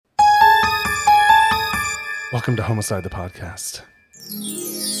Welcome to Homocide, the podcast.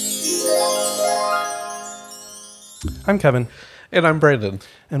 I'm Kevin. And I'm Brandon.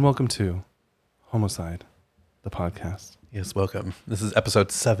 And welcome to Homocide, the podcast. Yes, welcome. This is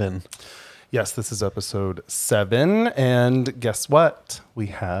episode 7. Yes, this is episode 7. And guess what? We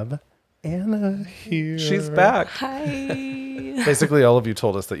have Anna here. She's back. Hi. Basically, all of you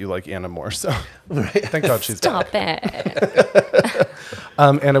told us that you like Anna more, so thank God she's Stop back. it.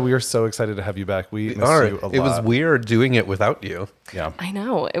 Anna, we are so excited to have you back. We miss you a lot. It was weird doing it without you. Yeah. I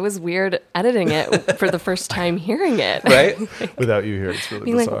know. It was weird editing it for the first time hearing it. Right? Without you here, it's really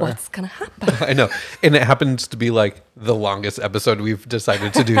Being bizarre. like, what's going to happen? I know. And it happens to be like the longest episode we've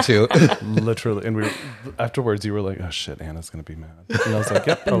decided to do too. Literally. And afterwards, you were like, oh shit, Anna's going to be mad. And I was like,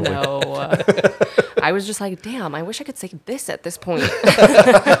 yep, probably. No. I was just like, damn, I wish I could say this at this point.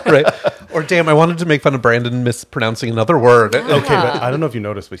 Right? Or damn, I wanted to make fun of Brandon mispronouncing another word. Okay, but I don't know if you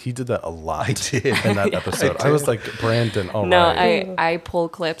noticed, but he did that a lot. I did. In that episode. I was like, Brandon, all No, right. I pull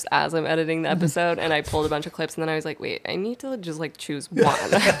clips as I'm editing the episode, and I pulled a bunch of clips, and then I was like, wait, I need to just like choose one.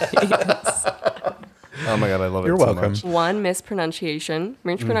 Yes. Oh my God, I love You're it so welcome. much. One mispronunciation, an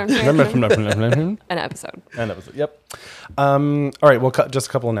And episode. episode. Yep. All right. Well, just a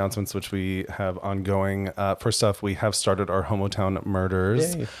couple announcements which we have ongoing. First off, we have started our Homotown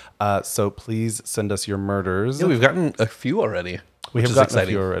murders. Yay. So please send us your murders. Yeah, we've gotten a few already. We which have is gotten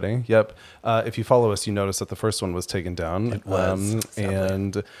exciting. a few already. Yep. If you follow us, you notice that the first one was taken down. It was, sadly.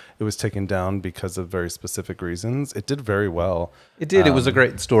 And it was taken down because of very specific reasons. It did very well. It did. It was a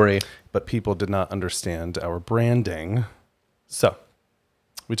great story. But people did not understand our branding. So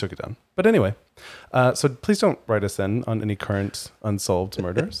we took it down. But anyway, so please don't write us in on any current unsolved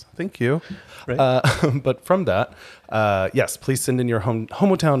murders. Thank you. Right. But from that, yes, please send in your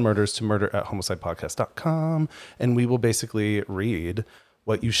Homotown murders to murder@homocidepodcast.com, and we will basically read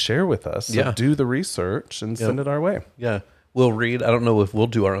what you share with us. So Yeah. do the research and send it our way. Yeah. We'll read. I don't know if we'll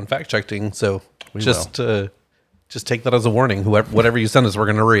do our own fact checking. So We just take that as a warning. Whatever you send us, we're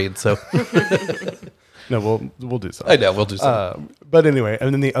going to read. So No, we'll do so. I know we'll do so. But anyway,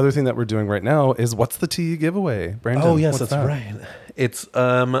 and then the other thing that we're doing right now is what's the tea giveaway, Brandon? Oh yes, what's that's that? right. It's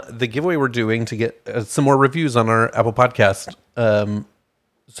the giveaway we're doing to get some more reviews on our Apple Podcast.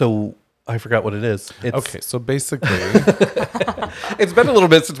 So I forgot what it is. Okay, so basically, It's been a little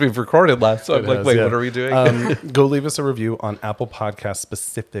bit since we've recorded last. So I'm It like, has, wait, yeah. what are we doing? Go leave us a review on Apple Podcasts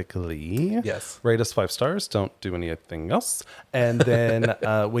specifically. Yes. Rate us 5 stars. Don't do anything else. And then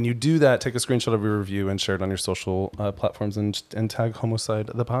when you do that, take a screenshot of your review and share it on your social platforms and tag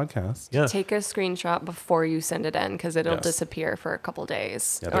Homocide the podcast. Yeah. Take a screenshot before you send it in, because it'll Yes. disappear for a couple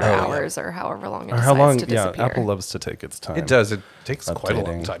days Yeah, or they're- hours or however long it Or decides how long? to Yeah, disappear. Apple loves to take its time. It does. It takes quite a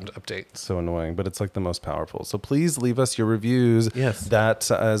long Updating. time to update. So annoying, but it's like the most powerful. So please leave us your reviews. Yes. That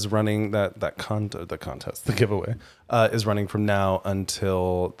is running the contest, the giveaway is running from now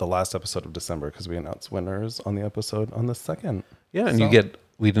until the last episode of December, because we announce winners on the episode on the 2nd. Yeah, and So- you get.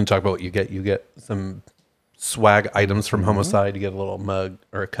 We didn't talk about what you get. You get some swag items from Homicide. You get a little mug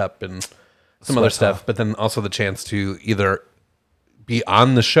or a cup and some other Sweater. stuff. But then also the chance to either be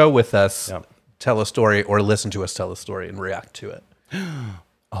on the show with us, Yep. tell a story, or listen to us tell a story and react to it.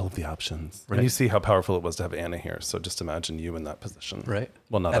 All of the options. Right. And you see how powerful it was to have Anna here. So just imagine you in that position. Right.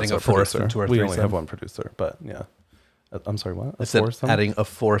 Well, not Adding as a our fourth producer. into our we only threesome. have one producer, but yeah. I'm sorry, what? I said foursome? adding a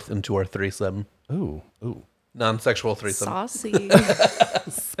fourth into our threesome, Ooh, non-sexual threesome. Saucy.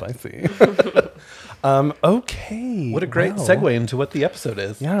 spicy. Okay. What a great well, segue into what the episode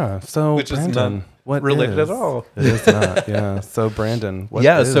is. Yeah. So Which is Brandon, not what related is? at all. It is not. Yeah. So Brandon, what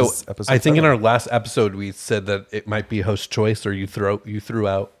Yeah, is so episode I think in 7? our last episode we said that it might be host choice, or you threw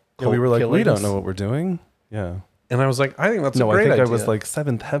out. Yeah, we were like, we killings. don't know what we're doing. Yeah. And I was like, I think that's No, a I great think idea. I was like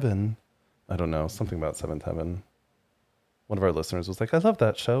Seventh Heaven. I don't know, something about Seventh Heaven. One of our listeners was like, I love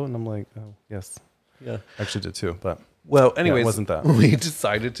that show, and I'm like, oh yes, yeah. I actually did too. But Well, anyways, wasn't that. we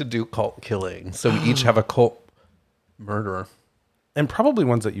decided to do cult killing. So we each have a cult murderer. and probably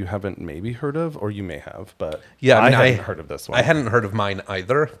ones that you haven't maybe heard of, or you may have, but Yeah, I mean, I hadn't heard of this one. I hadn't heard of mine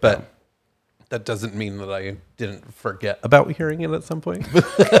either, but that doesn't mean that I didn't forget about hearing it at some point.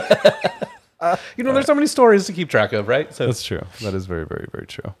 There's so many stories to keep track of, right? So That's true. That is very, very, very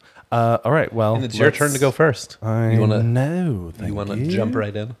true. All right. Well, and it's your turn to go first. I You wanna- know. You want to jump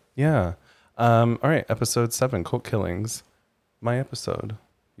right in? Yeah. All right. Episode 7, Cult Killings. My episode.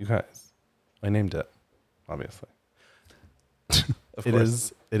 You guys. I named it, obviously. Of It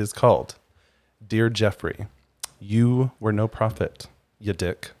course. is called Dear Jeffrey, You Were No Prophet, You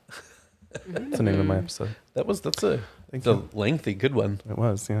Dick. That's the name of my episode. That's Thank It's a you. lengthy, good one. It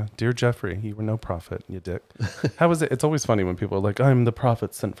was, yeah. Dear Jeffrey, you were no prophet, you dick. How is it? It's always funny when people are like, I'm the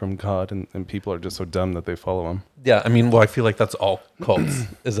prophet sent from God, and people are just so dumb that they follow him. Yeah, I mean, well, I feel like that's all cults,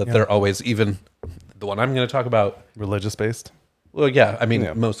 is that Yeah. they're always, even the one I'm going to talk about. Religious based? Well, yeah, I mean,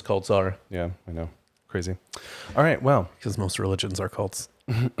 Yeah. most cults are, Yeah, I know. Crazy. All right, well. because most religions are cults.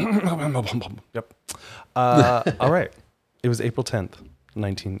 Yep. All right. It was April 10th,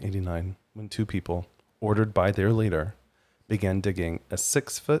 1989, when two people, ordered by their leader, began digging a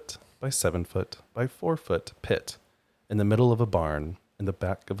 6-foot by 7-foot by 4-foot pit in the middle of a barn in the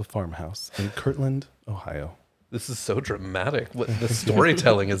back of a farmhouse in Kirtland, Ohio. This is so dramatic. The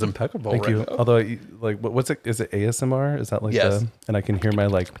storytelling is impeccable. Thank right you. now. Although, what's it? Is it ASMR? Is that like Yes. and I can hear my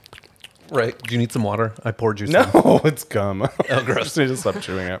like. Right. Do you need some water? I poured you some. No, it's gum. Oh, gross. Just need to stop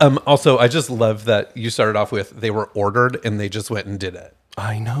chewing it. Also, I just love that you started off with they were ordered and they just went and did it.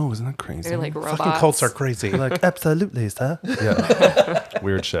 I know, isn't that crazy? They're like robots. Fucking cults are crazy. Like, absolutely, sir. Yeah.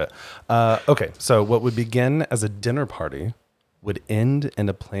 Weird shit. Okay, so what would begin as a dinner party would end in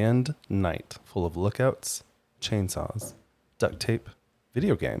a planned night full of lookouts, chainsaws, duct tape,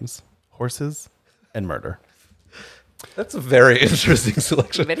 video games, horses, and murder. That's a very interesting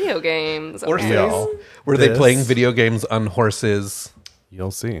selection. Video games. Horses? Okay. Yeah. Were they This- playing video games on horses?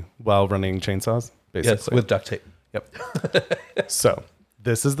 You'll see. While running chainsaws, basically. Yes, with duct tape. Yep. So,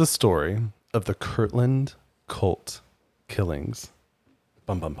 this is the story of the Kirtland cult killings.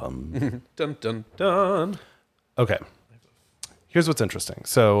 Bum, bum, bum. Dun, dun, dun. Okay. Here's what's interesting.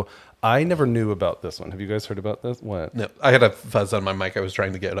 So, I never knew about this one. Have you guys heard about this? What? No, I had a fuzz on my mic I was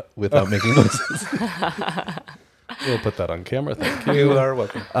trying to get without making noises. We'll put that on camera. Thank you. You are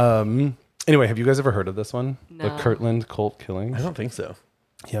welcome. Anyway, have you guys ever heard of this one? No. The Kirtland cult killings? I don't think so.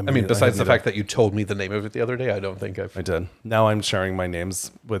 Yeah, I mean, besides the fact that you told me the name of it the other day, I don't think I've. I did. Now I'm sharing my names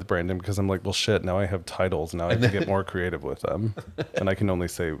with Brandon because I'm like, well, shit. Now I have titles. Now I have to get more creative with them, and I can only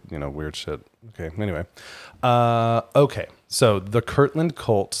say weird shit. Okay. Anyway, okay. So the Kirtland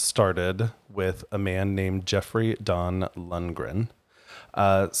cult started with a man named Jeffrey Don Lundgren.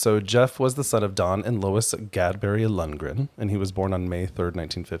 So Jeff was the son of Don and Lois Gadberry Lundgren, and he was born on May 3rd,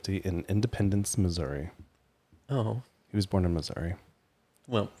 1950, in Independence, Missouri. Oh, He was born in Missouri.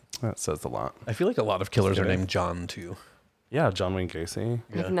 well, That says a lot. I feel like a lot of killers are kidding. named John too. Yeah, John Wayne Gacy.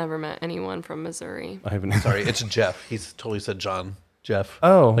 Yeah. I've never met anyone from Missouri. I haven't. Sorry, it's Jeff. He's totally said John. Jeff.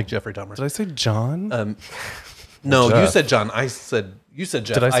 Oh, Like Jeffrey Dahmer. did I say John? No, Jeff. you said John. You said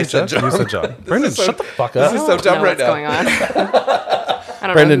Jeff. Did I say said Jeff? John. You said John. Brandon, so- shut the fuck This up. is so don't dumb know right what's now. going on. I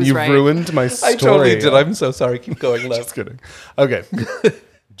don't Brandon, know who's you've right. ruined my story. I totally did. I'm so sorry. Keep going, love. Just kidding. Okay.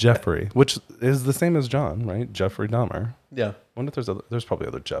 Jeffrey, which is the same as John, right? Jeffrey Dahmer. Yeah. I wonder if there's probably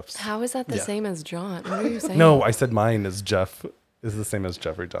other Jeffs. How is that the Yeah. same as John? What are you saying? No, I said mine is Jeff is the same as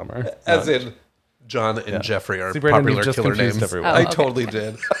Jeffrey Dahmer. As Not- in, John and Jeffrey are See, Brandon, popular you've just killer confused names. everyone. Oh, I okay. totally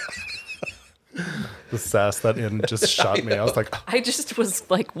did. the sass that in just shot me. I was like, I just was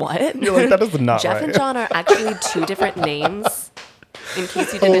like, what? you're like, that is not Jeff right. and John are actually two different names. In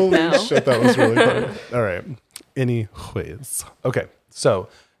case you didn't know. Holy shit, that was really funny. All right. Anyways. Okay. So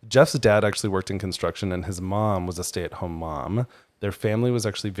Jeff's dad actually worked in construction and his mom was a stay-at-home mom. Their family was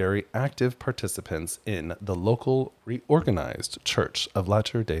actually very active participants in the local reorganized Church of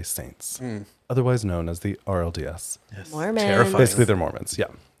Latter-day Saints, otherwise known as the RLDS. Mormons. Terrifying. Basically, they're Mormons, yeah,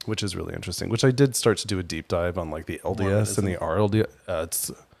 which is really interesting, which I did start to do a deep dive on like the LDS and the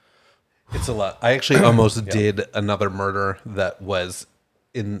RLDS. It's a lot. I actually almost did another murder that was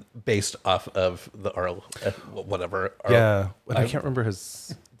based off of the whatever. Yeah, but I can't remember I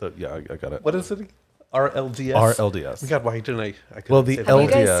got it. What is it? RLDS. RLDS. Oh my God, why didn't I? I Well, the say that. Have you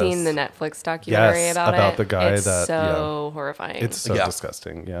LDS. guys seen the Netflix documentary Yes, about about it? the guy it's that- so horrifying. It's so Yeah.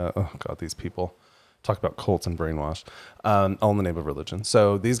 disgusting. Yeah. Oh God, these people talk about cults and brainwash, all in the name of religion.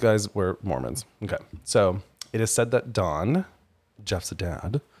 So these guys were Mormons. Okay. So it is said that Don, Jeff's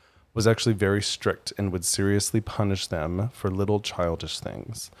dad, was actually very strict and would seriously punish them for little childish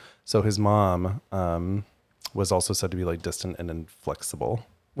things. So his mom was also said to be like distant and inflexible,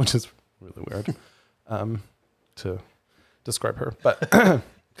 which is really weird to describe her. But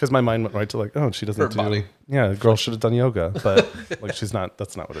because my mind went right to like, oh, she doesn't Her do. body. Yeah, the girl should have done yoga, but like she's not.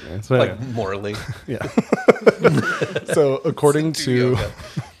 That's not what it means. But Like anyway, morally. yeah. So according Do to yoga.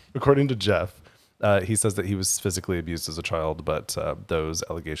 according to Jeff, he says that he was physically abused as a child, but those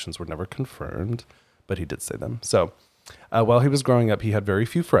allegations were never confirmed. But he did say them. So while he was growing up, he had very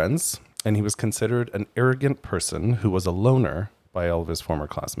few friends, and he was considered an arrogant person who was a loner by all of his former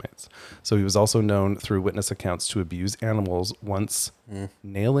classmates. So he was also known through witness accounts to abuse animals, once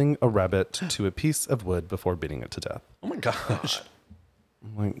nailing a rabbit to a piece of wood before beating it to death. Oh my gosh.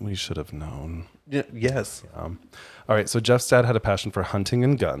 Like, we should have known. Yes, All right, so Jeff's dad had a passion for hunting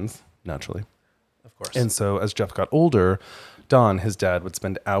and guns, naturally. of course. And so as Jeff got older, Don, his dad, would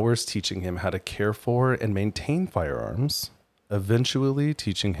spend hours teaching him how to care for and maintain firearms, eventually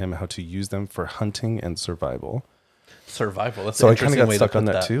teaching him how to use them for hunting and survival. Survival. That's So an I kind of interesting got way stuck to on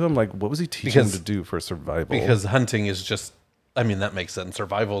put that too. I'm like, what was he teaching him to do for survival? Because hunting is just, I mean, that makes sense.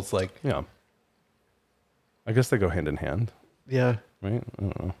 Survival's like, yeah. I guess they go hand in hand, yeah. right? I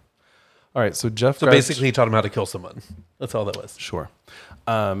don't know. All right, so Jeff. So basically, he taught him how to kill someone. That's all that was. Sure.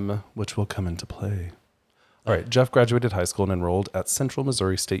 Which will come into play. All right, Jeff graduated high school and enrolled at Central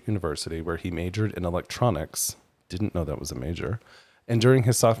Missouri State University, where he majored in electronics. Didn't know that was a major. And during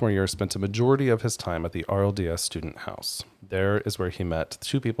his sophomore year, spent a majority of his time at the RLDS student house. There is where he met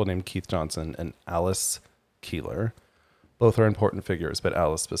two people named Keith Johnson and Alice Keeler. Both are important figures, but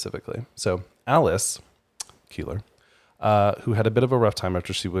Alice specifically. So Alice Keeler, who had a bit of a rough time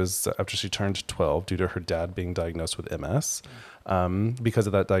after she turned 12 due to her dad being diagnosed with MS. Because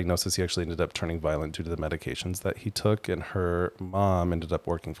of that diagnosis, he actually ended up turning violent due to the medications that he took, and her mom ended up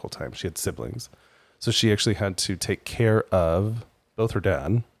working full time. She had siblings, so she actually had to take care of both her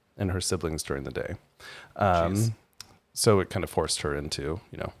dad and her siblings during the day. So it kind of forced her into,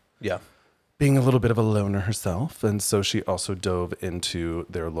 Yeah. being a little bit of a loner herself. And so she also dove into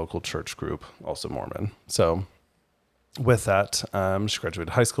their local church group, also Mormon. So with that, she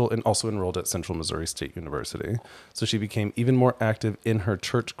graduated high school and also enrolled at Central Missouri State University. So she became even more active in her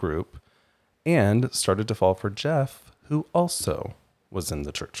church group and started to fall for Jeff, who also was in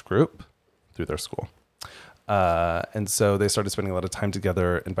the church group through their school. And so they started spending a lot of time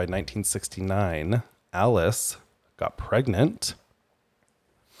together. And by 1969, Alice got pregnant.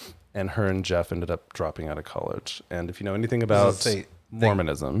 And her and Jeff ended up dropping out of college. And if you know anything about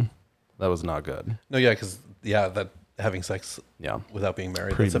Mormonism, that was not good. No, yeah, because, that having sex without being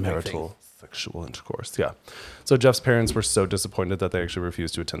married, that's a big thing. Premarital sexual intercourse, yeah. So Jeff's parents were so disappointed that they actually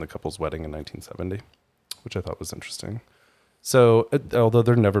refused to attend the couple's wedding in 1970, which I thought was interesting. So, although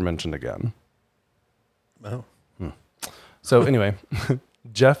they're never mentioned again. Oh. So anyway,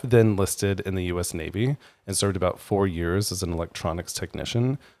 Jeff then listed in the U.S. Navy and served about 4 years as an electronics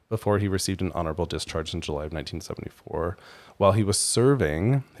technician before he received an honorable discharge in July of 1974. While he was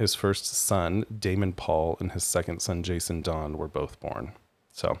serving, his first son, Damon Paul, and his second son, Jason Don, were both born.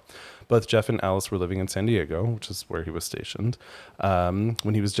 So both Jeff and Alice were living in San Diego, which is where he was stationed,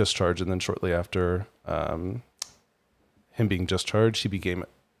 when he was discharged. And then shortly after him being discharged, he became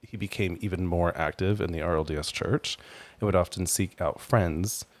even more active in the RLDS church and would often seek out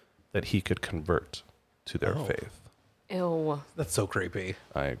friends that he could convert to their faith. Ew. That's so creepy.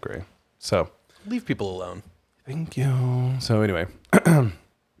 I agree. So Leave people alone. thank you. So anyway,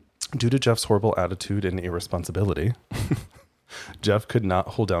 due to Jeff's horrible attitude and irresponsibility, Jeff could not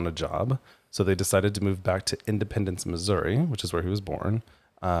hold down a job. So they decided to move back to Independence, Missouri, which is where he was born.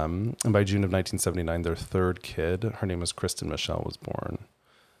 And by June of 1979, their third kid, her name was Kristen Michelle, was born.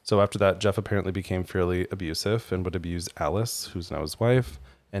 So after that, Jeff apparently became fairly abusive and would abuse Alice, who's now his wife,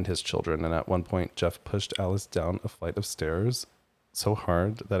 and his children. And at one point, Jeff pushed Alice down a flight of stairs so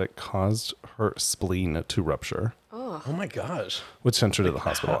hard that it caused her spleen to rupture, Oh my gosh. which sent her to the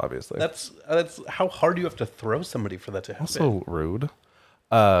hospital, obviously. That's how hard do you have to throw somebody for that to happen? Also rude.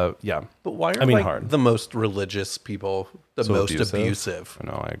 Yeah. But why are hard. the most religious people the So most abusive? I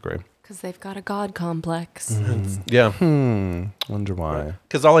know, I agree. Because they've got a God complex. Yeah. Wonder why.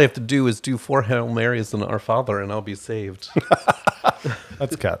 Because all I have to do is do 4 Hail Marys and Our Father and I'll be saved.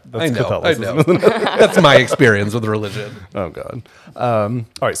 That's I know. Catholicism. That's my experience with religion. Oh, God. All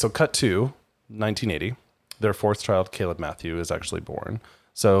right, so cut to 1980. Their fourth child, Caleb Matthew, is actually born.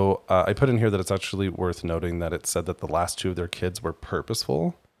 So I put in here that it's actually worth noting that it said that the last 2 of their kids were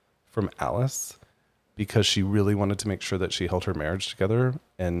purposeful from Alice because she really wanted to make sure that she held her marriage together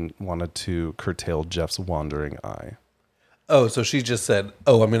and wanted to curtail Jeff's wandering eye. Oh, so she just said,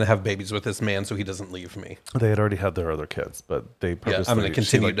 "Oh, I'm going to have babies with this man so he doesn't leave me." They had already had their other kids, but they purposely, I'm gonna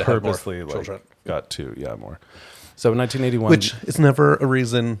continue to have more children. got 2, more. So in 1981, Which is never a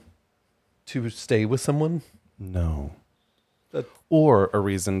reason to stay with someone. no, That- or a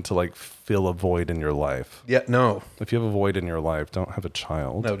reason to fill a void in your life. Yeah, no. If you have a void in your life, don't have a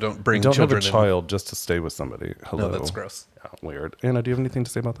child. No, don't bring Don't have children a in. child just to stay with somebody. Hello. No, that's gross. Yeah, weird. Anna, do you have anything to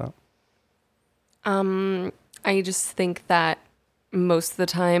say about that? I just think that most of the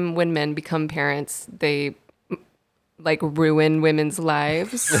time when men become parents, they ruin women's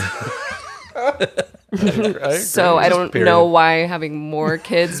lives. So I don't know why having more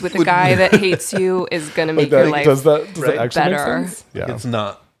kids with a guy that hates you is going to make your life does that actually better. make sense? Yeah. It's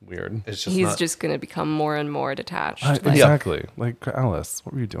not. Weird. It's just He's not, just going to become more and more detached. Exactly. Like, Alice,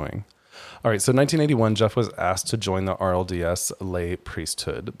 what were you doing? All right, so 1981, Jeff was asked to join the RLDS lay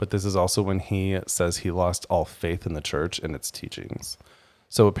priesthood, but this is also when he says he lost all faith in the church and its teachings.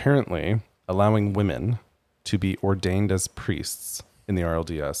 So apparently, allowing women to be ordained as priests in the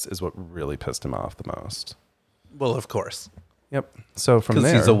RLDS is what really pissed him off the most. well, of course. Yep. So from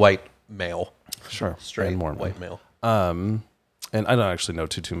Because there, he's a white male. sure, Straight and Mormon. white male. And I don't actually know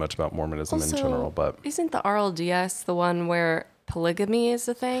too much about Mormonism in general, but isn't the RLDS the one where polygamy is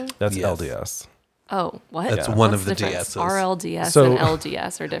a thing? that's Yes. LDS. Oh, what? That's one What's of the difference? DSs. RLDS So- and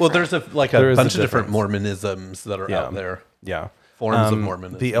LDS are different. Well, there's There a is bunch a of different difference. Mormonisms that are out there. Yeah. Forms of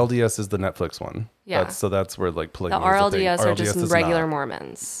Mormonism. The LDS is the Netflix one. Yeah. So that's where like the polygamy is a thing. RLDS are just is regular not.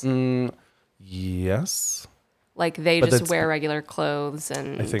 Mormons. Yes, Like they But just that's- wear regular clothes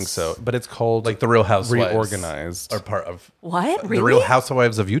and I think so. But it's called Like the Real Housewives reorganized. are part of What? Really? the Real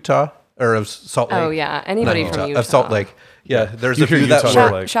Housewives of Utah or of Salt Lake. Oh yeah, anybody Not from Utah. Of Salt Lake. Yeah, there's You a hear few that Utah, were they're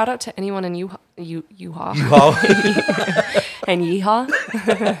Shout, like- shout out to anyone in Utah Utah. and Yeehaw.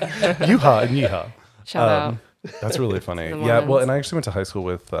 Yeehaw and yeehaw. Shout out. That's really funny. The Yeah, well, Mormons. and I actually went to high school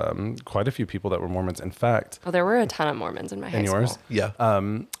with quite a few people that were Mormons. In fact, Oh, there were a ton of Mormons in my high in yours, school. Yeah.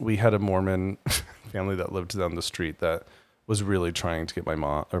 we had a Mormon family that lived down the street that was really trying to get my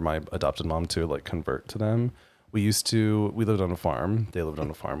mom or my adopted mom to like convert to them. We lived on a farm. They lived on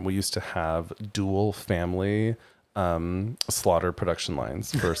a farm. We used to have dual family slaughter production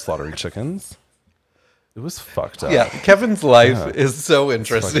lines for slaughtering chickens. It was fucked up. Yeah. Kevin's life Yeah. is so Fucking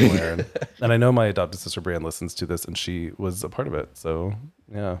interesting. weird. And I know my adopted sister Brianne listens to this, and she was a part of it. So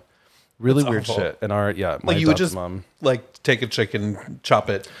yeah, really That's weird awful. shit. And my Like you would adopted just mom, like take a chicken, chop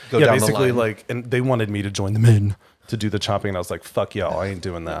it, go yeah, down basically the line. like, and they wanted me to join them in to do the chopping, and I was like, fuck y'all, I ain't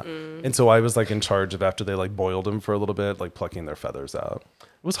doing that. And so I was like in charge of, after they like boiled them for a little bit, like plucking their feathers out. It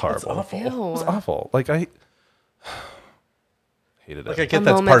was horrible. awful. It was awful. Like I hated it. Like I A get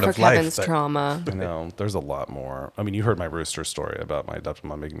that's moment part for of life. Kevin's but- trauma. I know there's a lot more. I mean, you heard my rooster story about my adopted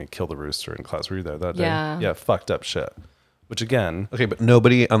mom making me kill the rooster in class. Were you there that day? Yeah. Yeah, fucked up shit. Which again, Okay, but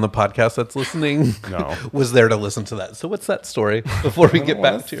nobody on the podcast that's listening no. was there to listen to that. So what's that story before we get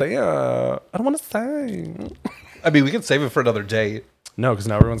back to? I don't want to say. I mean, we can save it for another day. No, because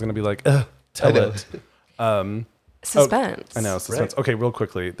now everyone's gonna be like, tell know. it. Suspense. I know, suspense. Okay, real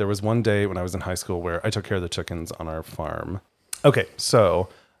quickly. There was one day when I was in high school where I took care of the chickens on our farm. Okay, so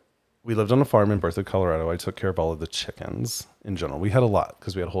we lived on a farm in Berthoud, Colorado. I took care of all of the chickens in general. We had a lot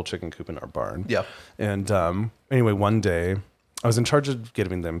because we had a whole chicken coop in our barn. Yeah. And anyway, one day I was in charge of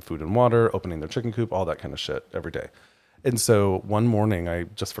giving them food and water, opening their chicken coop, all that kind of shit every day. And so one morning I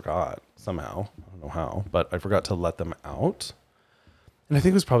just forgot somehow. I don't know how, but I forgot to let them out. And I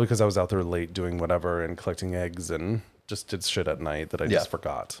think it was probably because I was out there late doing whatever and collecting eggs and just did shit at night that I just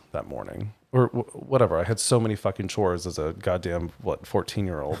forgot that morning. Or whatever. I had so many fucking chores as a goddamn,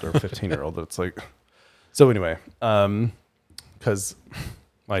 14-year-old or 15-year-old that it's like... So anyway, because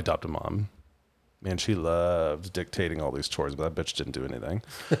my adopted mom, man, she loved dictating all these chores, but that bitch didn't do anything.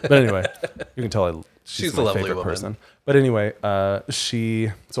 But anyway, you can tell she's a my lovely favorite woman. person. But anyway,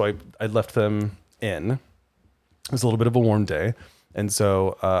 so I left them in. It was a little bit of a warm day. And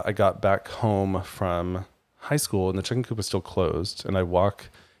so I got back home from high school and the chicken coop was still closed. And I walk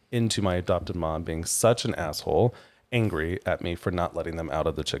into my adopted mom being such an asshole, angry at me for not letting them out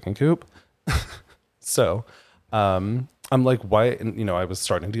of the chicken coop. So I'm like, why? And, I was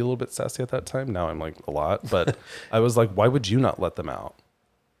starting to get a little bit sassy at that time. Now I'm like a lot. But I was like, why would you not let them out?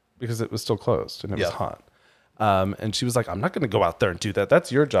 Because it was still closed and it was hot. And she was like, I'm not going to go out there and do that.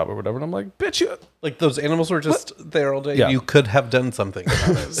 That's your job or whatever. And I'm like, bitch, you... Like those animals were just there all day. Yeah. You could have done something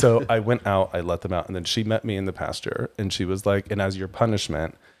about it. So I went out, I let them out, and then she met me in the pasture, and she was like, and as your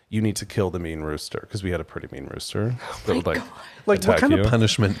punishment, you need to kill the mean rooster, because we had a pretty mean rooster that would Like attack what kind you. of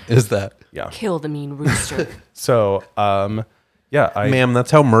punishment is that? Yeah. Kill the mean rooster. So, yeah, Ma'am,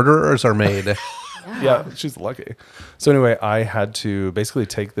 that's how murderers are made. yeah, she's lucky. So anyway, I had to basically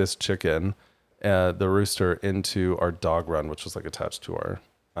take this chicken, the rooster, into our dog run, which was like attached to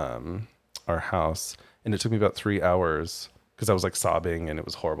our house, and it took me about 3 hours because I was like sobbing and it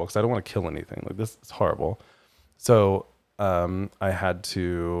was horrible because I don't want to kill anything. Like, this is horrible. So I had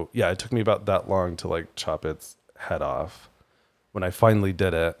to, it took me about that long to like chop its head off. When I finally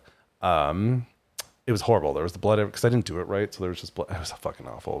did it, it was horrible. There was the blood because I didn't do it right, so there was just blood. It was fucking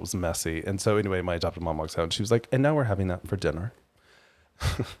awful. It was messy. And so anyway, my adopted mom walks out and she was like, and now we're having that for dinner.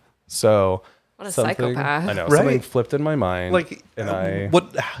 So What a something, psychopath. I know. Right? Something flipped in my mind. Like, and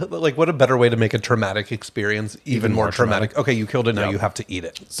what a better way to make a traumatic experience even more traumatic. Okay, you killed it. Now you have to eat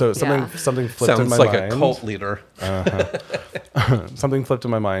it. So something Yeah. something flipped in Sounds my like mind. a cult leader. Something flipped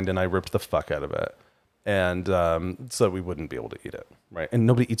in my mind, and I ripped the fuck out of it, and so we wouldn't be able to eat it, right? And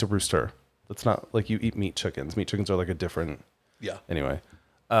nobody eats a rooster. That's not like you eat meat chickens. Meat chickens are like a different. Yeah. Anyway,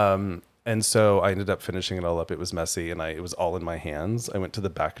 and so I ended up finishing it all up. It was messy, and it was all in my hands. I went to the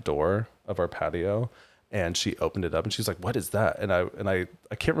back door of our patio, and she opened it up, and she's like, "What is that?" And I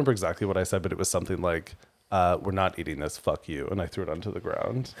can't remember exactly what I said, but it was something like, "We're not eating this. Fuck you!" And I threw it onto the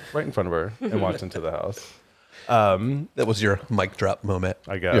ground right in front of her and walked into the house. That was your mic drop moment.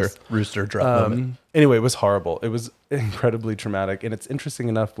 I guess. Your rooster drop moment. Anyway, it was horrible. It was incredibly traumatic. And it's interesting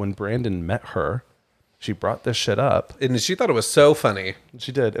enough, when Brandon met her, she brought this shit up. And she thought it was so funny.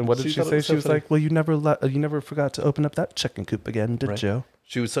 She did. And what did She she thought it say? was She so was funny. like, well, you never forgot to open up that chicken coop again, did you?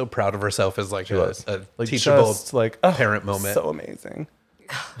 She was so proud of herself as like was. a Like, teachable just like, oh, parent moment. So amazing.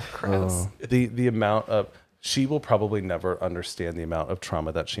 Gross. The amount of, she will probably never understand the amount of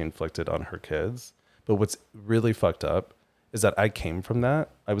trauma that she inflicted on her kids. But what's really fucked up is that I came from that.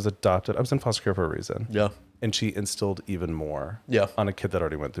 I was adopted. I was in foster care for a reason. Yeah. And she instilled even more Yeah. on a kid that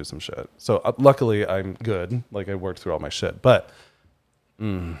already went through some shit. So luckily I'm good. Like, I worked through all my shit. But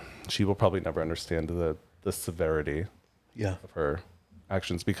she will probably never understand the severity Yeah. of her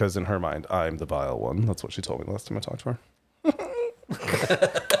actions, because in her mind, I'm the vile one. That's what she told me the last time I talked to her.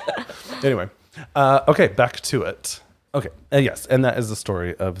 Anyway. Okay, back to it. Okay. Yes. And that is the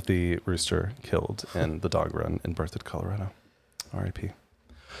story of the rooster killed in the dog run in Berthoud, Colorado. R.I.P.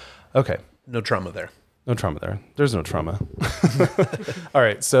 Okay. No trauma there. No trauma there. There's no trauma. All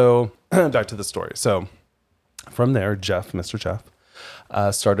right. So back to the story. So from there, Mr. Jeff,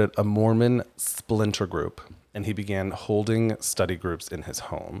 started a Mormon splinter group, and he began holding study groups in his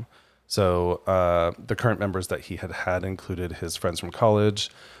home. So the current members that he had included his friends from college,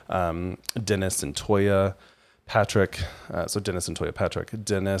 Dennis and Toya Patrick. So Dennis and Toya Patrick,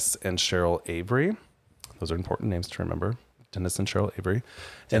 Dennis and Cheryl Avery. Those are important names to remember. Dennis and Cheryl Avery.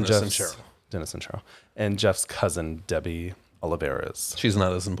 Dennis and Cheryl. Dennis and Cheryl. And Jeff's cousin, Debbie Olivares. She's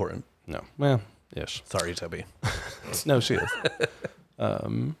not as important. No. Well, ish. Sorry, Toby. No, she is.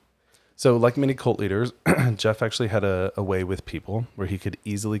 So like many cult leaders, Jeff actually had a way with people where he could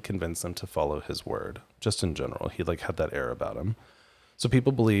easily convince them to follow his word. Just in general, he had that air about him. So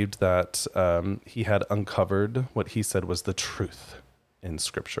people believed that he had uncovered what he said was the truth in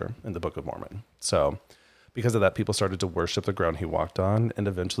Scripture, in the Book of Mormon. So because of that, people started to worship the ground he walked on, and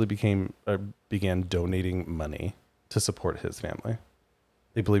eventually began donating money to support his family.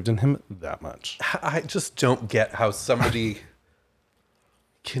 They believed in him that much. I just don't get how somebody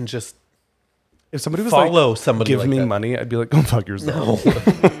can just If somebody was follow like, somebody give like me that. money, I'd be like, go fuck yourself.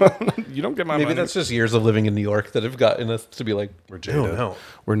 You don't get my Maybe money. that's just years of living in New York that have gotten us to be like, We're jaded. no.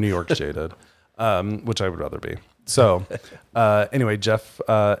 We're New York jaded, which I would rather be. So anyway, Jeff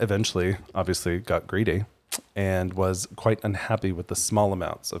eventually obviously got greedy and was quite unhappy with the small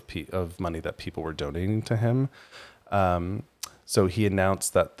amounts of money that people were donating to him. So he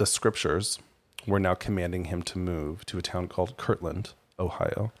announced that the scriptures were now commanding him to move to a town called Kirtland,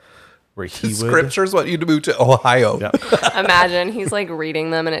 Ohio, where he would... Scriptures want you to move to Ohio. Yeah. Imagine he's like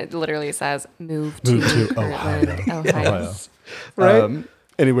reading them and it literally says, move to Kirtland, Ohio. Right?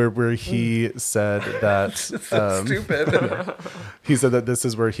 Anywhere where he said that... Stupid. he said that this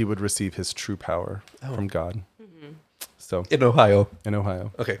is where he would receive his true power from God. So In Ohio. in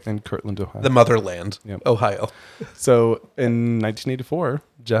Ohio. Okay. In Kirtland, Ohio. The motherland. Yep. Ohio. So in 1984,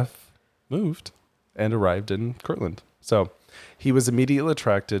 Jeff moved and arrived in Kirtland. So he was immediately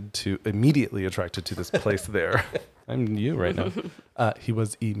attracted to this place there. I'm you right now. He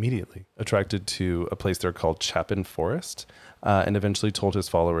was immediately attracted to a place there called Chapin Forest, and eventually told his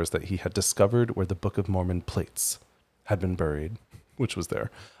followers that he had discovered where the Book of Mormon plates had been buried, which was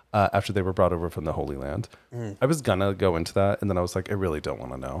there. After they were brought over from the Holy Land. I was gonna go into that, and then I was like, I really don't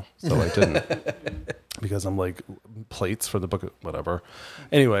want to know. So I didn't. Because I'm like, plates for the book of whatever.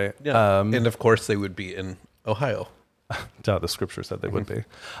 Anyway. Yeah. And of course they would be in Ohio. The scripture said they would be.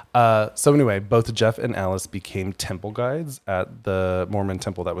 So anyway, both Jeff and Alice became temple guides at the Mormon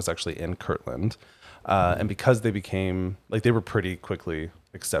temple that was actually in Kirtland. And because they became, they were pretty quickly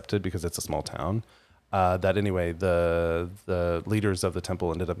accepted because it's a small town. That anyway, the leaders of the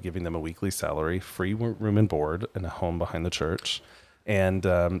temple ended up giving them a weekly salary, free room and board, and a home behind the church. And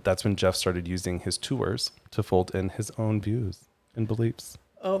that's when Jeff started using his tours to fold in his own views and beliefs.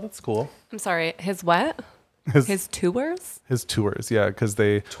 Oh, that's cool. I'm sorry, his what? His tours? His tours, yeah, because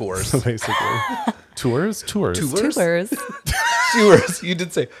they... Tours. So basically. Tours? Tours? Tours. Tours. You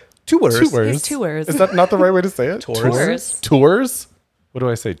did say Tours. It's tours. Is that not the right way to say it? Tours. Tours? What do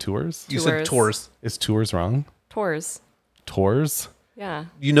I say? Tours? You said tours. Is tours wrong? Tours. Tours? Yeah.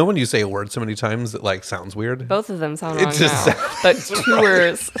 You know when you say a word so many times it like sounds weird? Both of them sound It wrong just now. But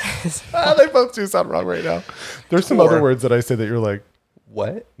tours. They both do sound wrong right now. There's some Tour. other words that I say that you're like,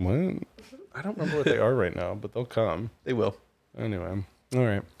 What? what? I don't remember what they are right now, but they'll come. They will. Anyway. All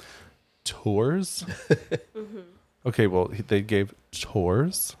right. Tours? Okay, well, they gave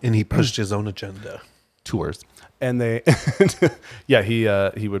tours. And he pushed his own agenda. Tours. And they, yeah,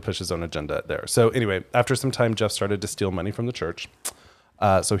 he would push his own agenda there. So anyway, after some time, Jeff started to steal money from the church.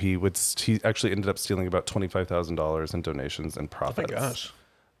 So he actually ended up stealing about $25,000 in donations and profits. Oh my gosh.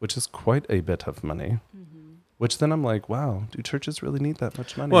 Which is quite a bit of money. Which then I'm like, wow, do churches really need that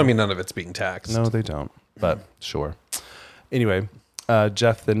much money? Well, I mean, none of it's being taxed. No, they don't. But sure. Anyway,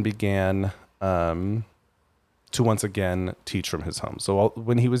 Jeff then began to once again teach from his home. So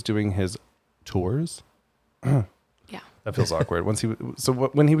when he was doing his tours, Yeah. that feels awkward.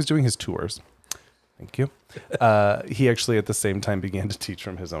 When he was doing his tours, thank you, he actually at the same time began to teach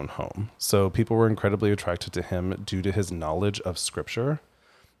from his own home. So people were incredibly attracted to him due to his knowledge of Scripture,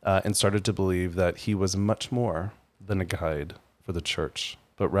 and started to believe that he was much more than a guide for the church,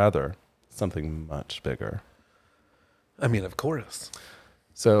 but rather something much bigger. I mean, of course.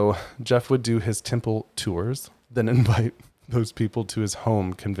 So Jeff would do his temple tours, then invite those people to his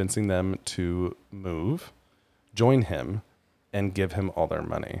home, convincing them to move, join him, and give him all their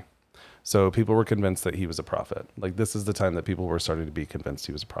money. So people were convinced that he was a prophet. Like, this is the time that people were starting to be convinced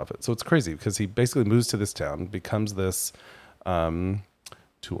he was a prophet. So it's crazy because he basically moves to this town, becomes this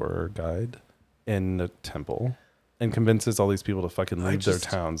tour guide in the temple, and convinces all these people to fucking leave their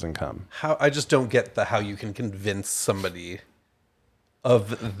towns and come. I just don't get how you can convince somebody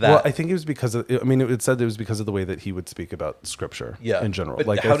of that. Well, I think it was because of, I mean, it said it was because of the way that he would speak about Scripture in general. But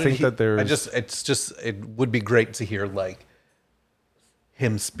like, how I did think he, that there's... it would be great to hear, like,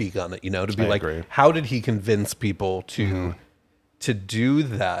 him speak on it, you know, to be I like, agree. how did he convince people to do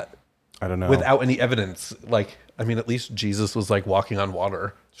that? I don't know. Without any evidence. Like, I mean, at least Jesus was like walking on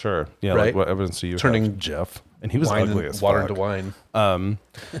water. Sure. Yeah. Right? Like, what evidence do you Turning have, Jeff? And he was wine ugly and as water fuck. into wine.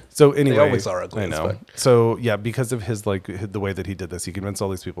 So anyway, They always are ugly I as know. fuck. So yeah, because of his the way that he did this, he convinced all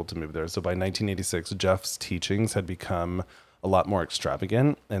these people to move there. So by 1986, Jeff's teachings had become a lot more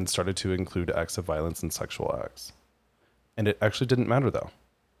extravagant and started to include acts of violence and sexual acts. And it actually didn't matter though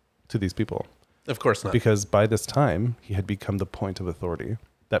to these people, Of course not. because by this time he had become the point of authority.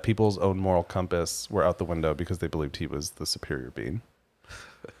 That people's own moral compass were out the window because they believed he was the superior being.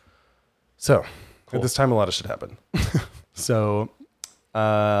 So at this time, a lot of shit happened. So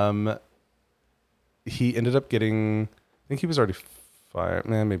he ended up getting, I think he was already fired.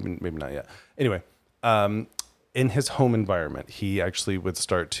 Maybe not yet. Anyway, in his home environment, he actually would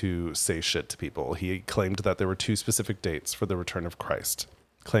start to say shit to people. He claimed that there were 2 specific dates for the return of Christ,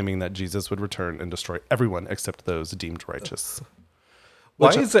 claiming that Jesus would return and destroy everyone except those deemed righteous. Why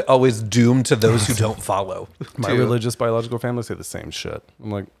is it always doomed to those who don't follow? My religious biological family say the same shit.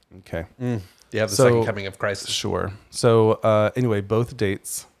 I'm like, okay. You have the second coming of Christ. Sure. So anyway, both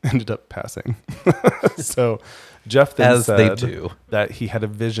dates ended up passing. So Jeff then As they said do. that he had a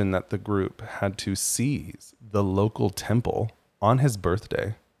vision that the group had to seize the local temple on his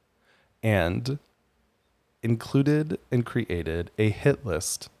birthday and included and created a hit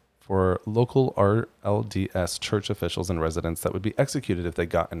list for local RLDS church officials and residents that would be executed if they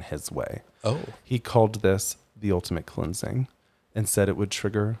got in his way. Oh. He called this the ultimate cleansing and said it would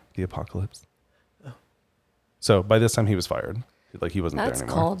trigger the apocalypse. So by this time he was fired. Like, he wasn't That's there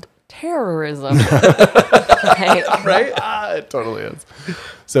anymore. called terrorism. Right? Right? It totally is.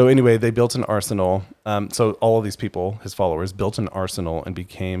 So anyway, they built an arsenal. So all of these people, his followers, built an arsenal and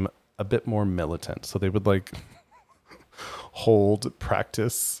became a bit more militant. So they would like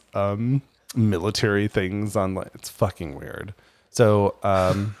practice military things on, like, it's fucking weird. So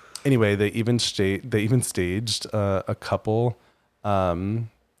anyway, they even staged a couple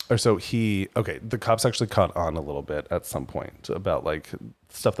the cops actually caught on a little bit at some point about like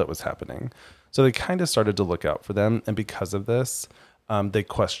stuff that was happening. So they kind of started to look out for them. And because of this, they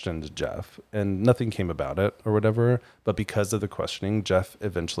questioned Jeff, and nothing came about it or whatever. But because of the questioning, Jeff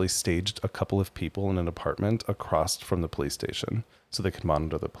eventually staged a couple of people in an apartment across from the police station so they could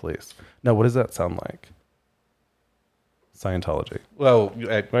monitor the police. Now, what does that sound like? Scientology. Well,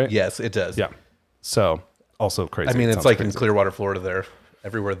 Right? yes, it does. Yeah. So also crazy. I mean, It it's sounds like crazy. in Clearwater, Florida, there,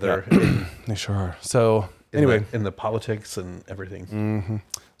 everywhere there. They sure are. So anyway, In the politics and everything.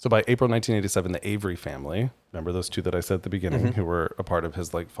 so by April 1987, the Avery family, remember those 2 that I said at the beginning, who were a part of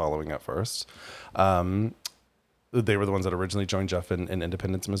his like following at first, they were the ones that originally joined Jeff in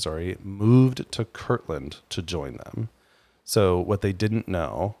Independence, Missouri, moved to Kirtland to join them. So what they didn't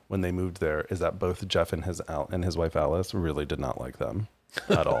know when they moved there is that both Jeff and his wife Alice really did not like them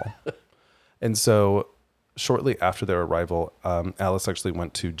at all. And so shortly after their arrival, Alice actually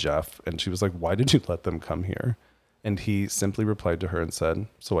went to Jeff and she was like, "Why did you let them come here?" And he simply replied to her and said,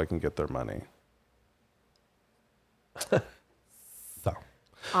 "So I can get their money." So,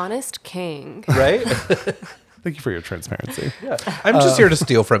 Honest king. Right? thank you for your transparency. Yeah. I'm just here to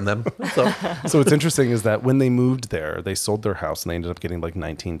steal from them. That's all. So what's interesting is that when they moved there, they sold their house and they ended up getting like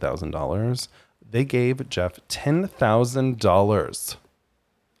 $19,000. They gave Jeff $10,000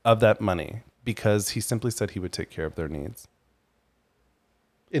 of that money because he simply said he would take care of their needs.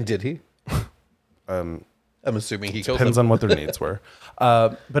 And did he? I'm assuming he killed Depends them. on what their needs were.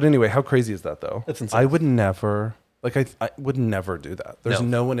 But anyway, how crazy is that though? That's insane. I would never, I would never do that. There's No.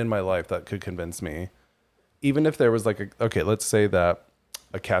 no one in my life that could convince me. Even if there was like okay, let's say that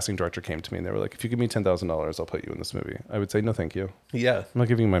a casting director came to me and they were like, "If you give me $10,000, I'll put you in this movie." I would say, "No, thank you. Yeah. I'm not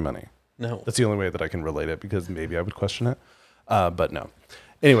giving you my money." No. That's the only way that I can relate it because maybe I would question it. But no.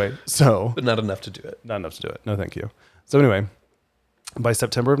 Anyway, so But not enough to do it. not enough to do it. No, thank you. So anyway, by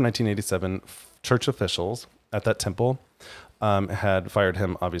September of 1987, church officials at that temple had fired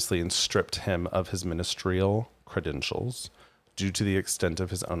him, obviously, and stripped him of his ministerial credentials due to the extent of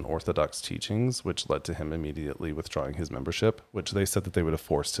his unorthodox teachings, which led to him immediately withdrawing his membership, which they said that they would have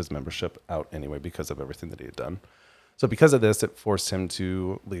forced his membership out anyway because of everything that he had done. So because of this, it forced him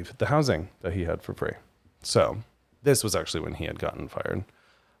to leave the housing that he had for free. So this was actually when he had gotten fired.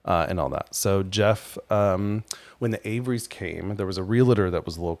 And all that. So Jeff, when the Averys came, there was a realtor that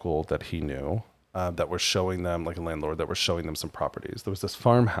was local that he knew that was showing them, like a landlord that was showing them some properties. There was this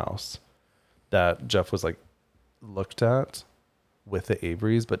farmhouse that Jeff was like looked at with the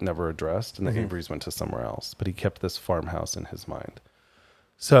Averys, but never addressed. And the Averys went to somewhere else, but he kept this farmhouse in his mind.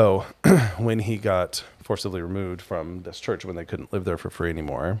 So when he got forcibly removed from this church, when they couldn't live there for free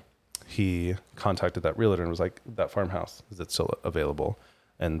anymore, he contacted that realtor and was like, "That farmhouse, is it still available?"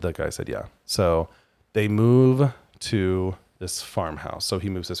 And the guy said, "Yeah." So they move to this farmhouse. So he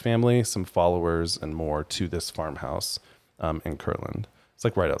moves his family, some followers, and more to this farmhouse in Kirtland. It's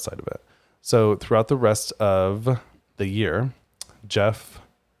like right outside of it. So throughout the rest of the year, Jeff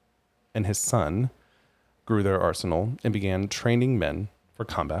and his son grew their arsenal and began training men for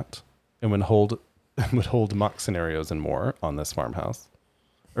combat and would hold mock scenarios and more on this farmhouse,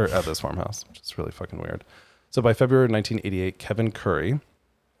 or at this farmhouse, which is really fucking weird. So by February 1988, Kevin Curry,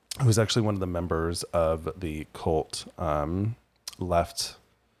 who was actually one of the members of the cult, left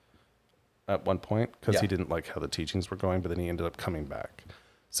at one point because he didn't like how the teachings were going, but then he ended up coming back.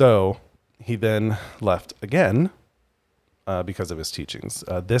 So he then left again because of his teachings.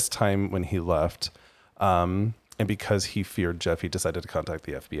 This time when he left, and because he feared Jeff, he decided to contact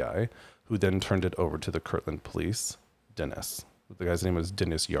the FBI, who then turned it over to the Kirtland police, Dennis. The guy's name was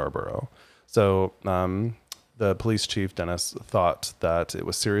Dennis Yarborough. So the police chief, Dennis, thought that it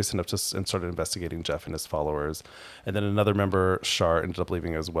was serious enough and started investigating Jeff and his followers. And then another member, Shar, ended up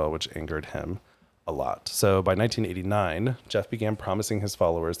leaving as well, which angered him a lot. So by 1989, Jeff began promising his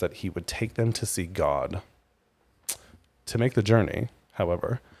followers that he would take them to see God. To make the journey,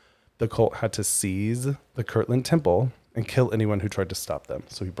 however, the cult had to seize the Kirtland temple and kill anyone who tried to stop them.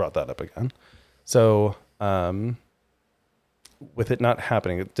 So he brought that up again. So with it not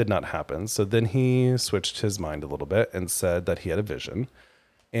happening, it did not happen. So then he switched his mind a little bit and said that he had a vision,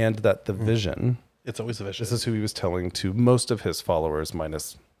 and that the vision, It's always a vision. this is who he was telling to most of his followers,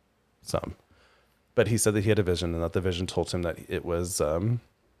 minus some. But he said that he had a vision, and that the vision told him that it was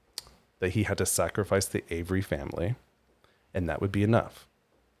that he had to sacrifice the Avery family, and that would be enough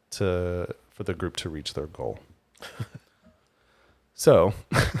for the group to reach their goal. So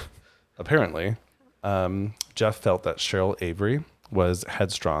apparently, Jeff felt that Cheryl Avery was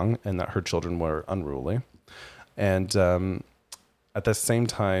headstrong and that her children were unruly. And at the same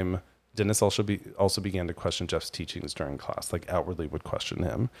time, Dennis also began to question Jeff's teachings during class, like outwardly would question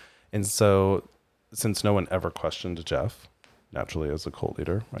him. And so since no one ever questioned Jeff, naturally as a cult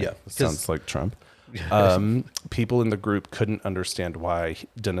leader, right? Yeah, This sounds like Trump. People in the group couldn't understand why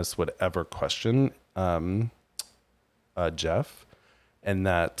Dennis would ever question Jeff, and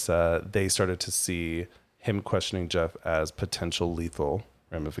that they started to see him questioning Jeff as potential lethal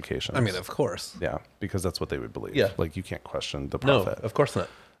ramifications. I mean, of course. Yeah, because that's what they would believe. Yeah. Like you can't question the No, prophet. of course not.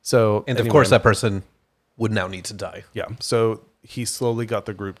 So And anyway, of course, that person would now need to die. yeah. So he slowly got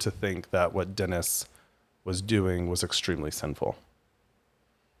the group to think that what Dennis was doing was extremely sinful.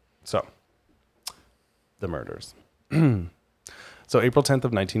 So the murders. So April 10th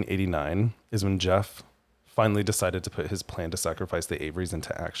of 1989 is when Jeff finally decided to put his plan to sacrifice the Averys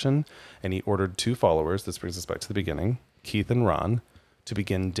into action, and he ordered 2 followers, this brings us back to the beginning, Keith and Ron, to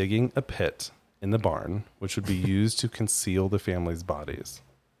begin digging a pit in the barn, which would be used to conceal the family's bodies.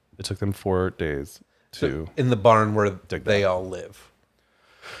 It took them 4 days to... in the barn where they all live.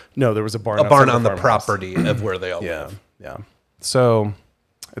 No, there was a barn. A barn on the farmhouse. property of where they all Yeah, live. yeah. So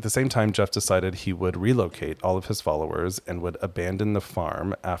at the same time, Jeff decided he would relocate all of his followers and would abandon the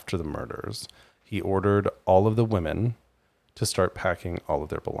farm after the murders. He ordered all of the women to start packing all of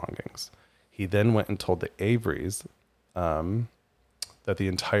their belongings. He then went and told the Averys that the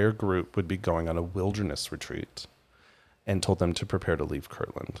entire group would be going on a wilderness retreat and told them to prepare to leave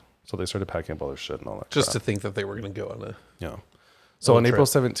Kirtland. So they started packing up all their shit and all that Just crap. to think that they were going to go on a... Yeah. So on trip. April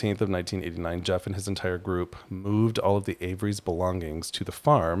 17th of 1989, Jeff and his entire group moved all of the Averys' belongings to the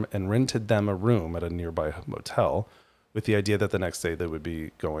farm and rented them a room at a nearby motel with the idea that the next day they would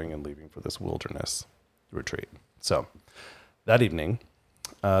be going and leaving for this wilderness retreat. So that evening,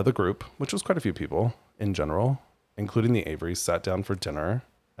 the group, which was quite a few people in general, including the Averys, sat down for dinner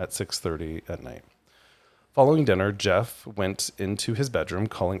at 6:30 at night. Following dinner, Jeff went into his bedroom,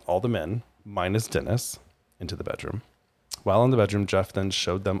 calling all the men, minus Dennis, into the bedroom. While in the bedroom, Jeff then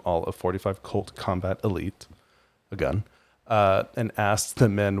showed them all a .45 Colt Combat Elite, a gun, and asked the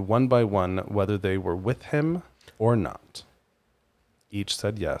men one by one whether they were with him or not. Each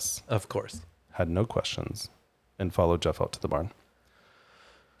said yes, Of course. had no questions, and followed Jeff out to the barn.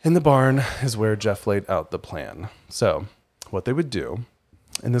 In the barn is where Jeff laid out the plan. So what they would do,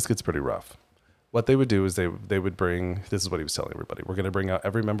 and this gets pretty rough, what they would do is they would bring, this is what he was telling everybody, we're going to bring out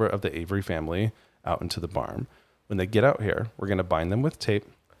every member of the Avery family out into the barn. When they get out here, we're going to bind them with tape,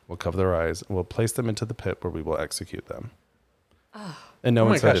 we'll cover their eyes, and we'll place them into the pit where we will execute them. And no Oh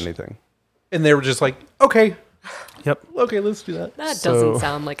one my said gosh. anything. And they were just like, okay, Yep. okay, let's do that. That So- doesn't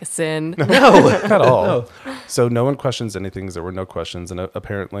sound like a sin. No. At all. So no one questions anything. There were no questions. And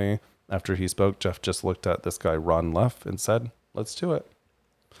apparently, after he spoke, Jeff just looked at this guy, Ron Luff, and said, let's do it.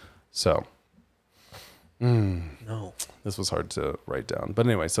 So No. this was hard to write down. But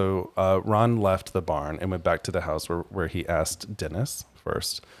anyway, so Ron left the barn and went back to the house where he asked Dennis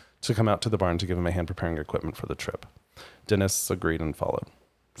first to come out to the barn to give him a hand preparing equipment for the trip. Dennis agreed and followed.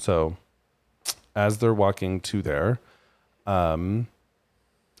 So as they're walking to there,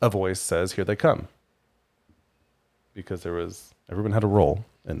 a voice says, here they come. Because everyone had a role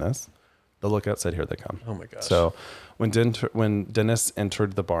in this. The lookout said, here they come. Oh my gosh. So when Dennis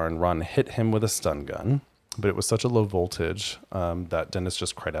entered the barn, Ron hit him with a stun gun, but it was such a low voltage that Dennis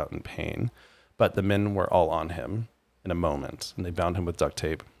just cried out in pain. But the men were all on him in a moment, and they bound him with duct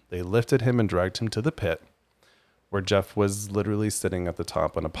tape. They lifted him and dragged him to the pit, where Jeff was literally sitting at the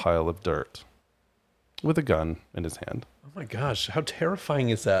top on a pile of dirt with a gun in his hand. Oh my gosh. How terrifying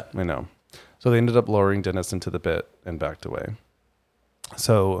is that? I know. So they ended up lowering Dennis into the pit and backed away.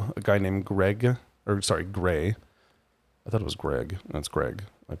 So a guy named Gray. I thought it was Greg. That's Greg.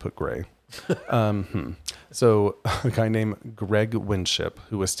 I put Gray. So a guy named Greg Winship,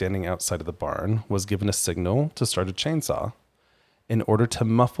 who was standing outside of the barn, was given a signal to start a chainsaw in order to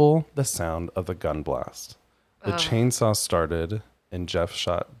muffle the sound of the gun blast. The chainsaw started, and Jeff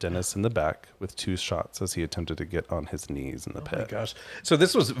shot Dennis in the back with 2 shots as he attempted to get on his knees in the Oh my pit. gosh. So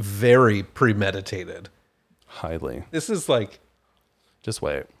this was very premeditated. Highly. This is like, Just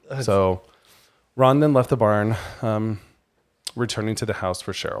wait. So Ron then left the barn, returning to the house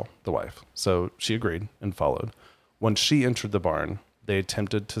for Cheryl, the wife. So she agreed and followed. Once she entered the barn, they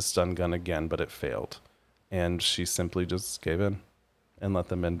attempted to stun gun again, but it failed. And she simply just gave in and let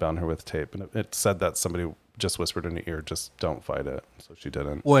the men bound her with tape. And it said that somebody just whispered in her ear, just don't fight it. So she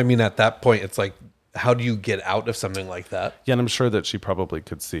didn't. well, I mean, at that point, it's like, how do you get out of something like that? Yeah, and I'm sure that she probably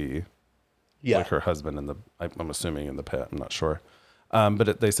could see Yeah. like her husband I'm assuming in the pit. I'm not sure.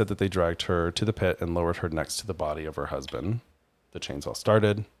 But they said that they dragged her to the pit and lowered her next to the body of her husband. The chainsaw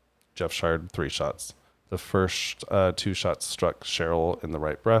started. Jeff fired 3 shots. The first 2 shots struck Cheryl in the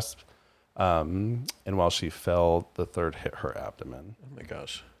right breast. And while she fell, the third hit her abdomen. Oh my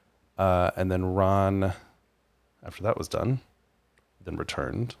gosh. And then Ron, after that was done, then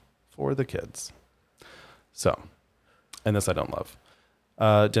returned for the kids. So, and this I don't love.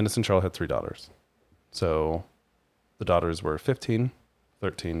 Dennis and Cheryl had 3 daughters. So the daughters were 15,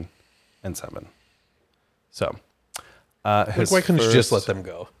 13, and 7. So, Like, why couldn't you just let them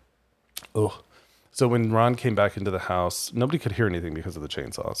go? Oh, so when Ron came back into the house, nobody could hear anything because of the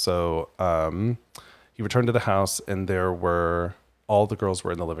chainsaw. So he returned to the house, and all the girls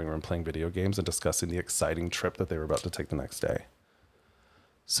were in the living room playing video games and discussing the exciting trip that they were about to take the next day.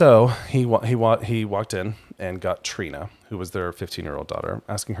 So he walked in and got Trina, who was their 15-year-old daughter,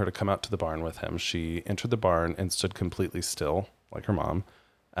 asking her to come out to the barn with him. She entered the barn and stood completely still, like her mom,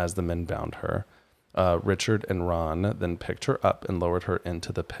 as the men bound her. Richard and Ron then picked her up and lowered her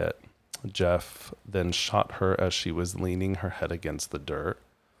into the pit. Jeff then shot her as she was leaning her head against the dirt.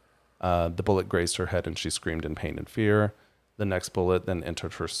 The bullet grazed her head and she screamed in pain and fear. The next bullet then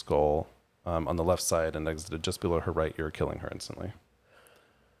entered her skull on the left side and exited just below her right ear, killing her instantly.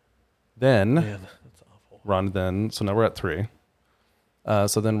 Then, Man, that's awful. so now we're at 3.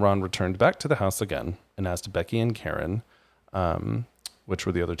 So then Ron returned back to the house again and asked Becky and Karen, which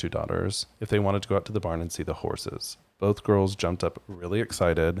were the other 2 daughters, if they wanted to go out to the barn and see the horses. Both girls jumped up really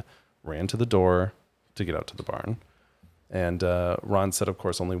excited, ran to the door to get out to the barn. And Ron said, of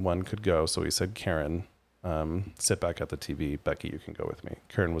course, only one could go. So he said, Karen, sit back at the TV. Becky, you can go with me.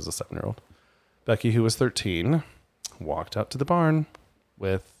 Karen was a 7-year-old. Becky, who was 13, walked out to the barn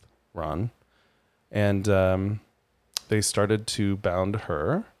with Ron. And they started to bound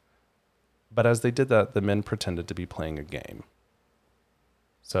her. But as they did that, the men pretended to be playing a game.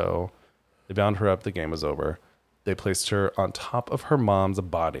 So they bound her up. The game was over. They placed her on top of her mom's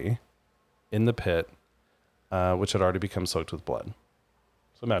body in the pit, which had already become soaked with blood.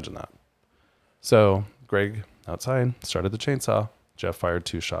 So imagine that. So Greg, outside, started the chainsaw. Jeff fired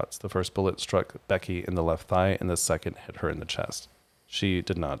 2 shots. The first bullet struck Becky in the left thigh, and the second hit her in the chest. She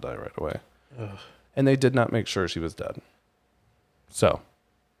did not die right away. Ugh. And they did not make sure she was dead. So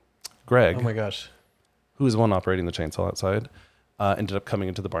Greg, Oh my gosh. who was the one operating the chainsaw outside, ended up coming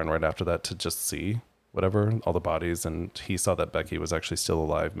into the barn right after that to just see all the bodies, and he saw that Becky was actually still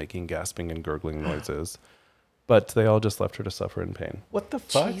alive, making gasping and gurgling noises. But they all just left her to suffer in pain. What the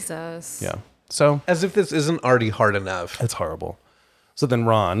fuck? Jesus. Yeah. So As if this isn't already hard enough. it's horrible. So then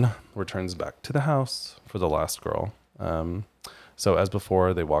Ron returns back to the house for the last girl. So as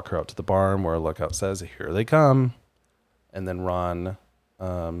before, they walk her out to the barn where a lookout says, "Here they come." And then Ron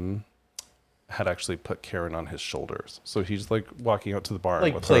had actually put Karen on his shoulders. So he's like walking out to the barn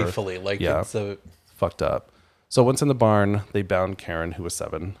Like with playfully. her. Like Yeah. it's a... Fucked up. So once in the barn, they bound Karen, who was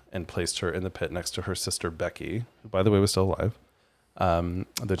 7, and placed her in the pit next to her sister Becky, who, by the way, was still alive.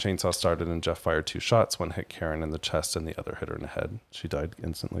 The chainsaw started and Jeff fired 2 shots. One hit Karen in the chest and the other hit her in the head. She died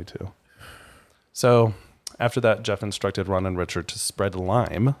instantly too. So after that, Jeff instructed Ron and Richard to spread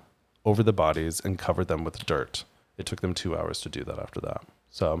lime over the bodies and cover them with dirt. It took them 2 hours to do that after that.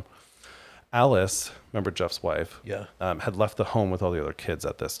 So Alice, remember Jeff's wife, Yeah. had left the home with all the other kids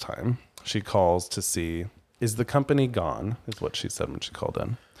at this time. She calls to see, is the company gone, is what she said when she called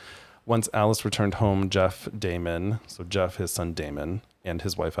in. Once Alice returned home, Jeff, his son Damon, and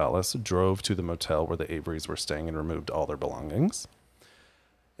his wife Alice drove to the motel where the Averys were staying and removed all their belongings.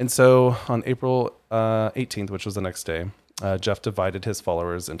 And so on April 18th, which was the next day, Jeff divided his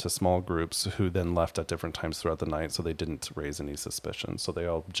followers into small groups who then left at different times throughout the night, so they didn't raise any suspicion. So they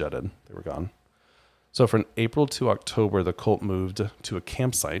all jetted. They were gone. So from April to October, the cult moved to a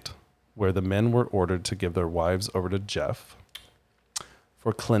campsite where the men were ordered to give their wives over to Jeff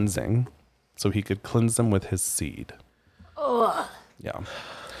for cleansing, so he could cleanse them with his seed. Ugh. Yeah.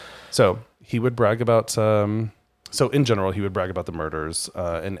 So he would brag about... So in general, he would brag about the murders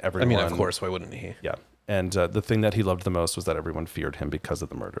and everyone... I mean, of course, why wouldn't he? Yeah. And the thing that he loved the most was that everyone feared him because of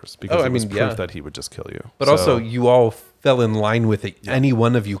the murders. Because it was proof that he would just kill you. But also, you all fell in line with it. Yeah. Any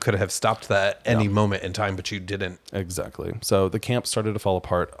one of you could have stopped that any moment in time, but you didn't. Exactly. So the camp started to fall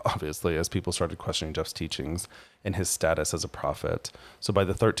apart, obviously, as people started questioning Jeff's teachings and his status as a prophet. So by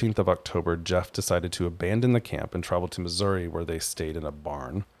the 13th of October, Jeff decided to abandon the camp and travel to Missouri, where they stayed in a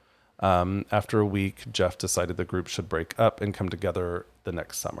barn. After a week, Jeff decided the group should break up and come together the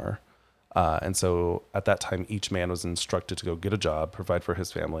next summer. And so at that time, each man was instructed to go get a job, provide for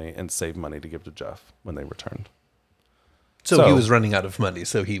his family, and save money to give to Jeff when they returned. So he was running out of money.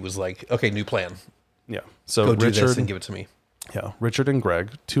 So he was like, okay, new plan. Yeah. So go do Richard, this and give it to me. Yeah. Richard and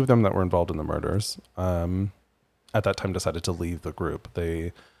Greg, 2 of them that were involved in the murders, at that time decided to leave the group.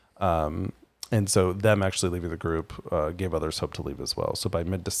 And so them actually leaving the group gave others hope to leave as well. So by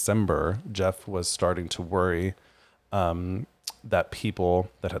mid-December, Jeff was starting to worry that people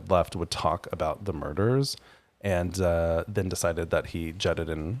that had left would talk about the murders, and then decided that he jetted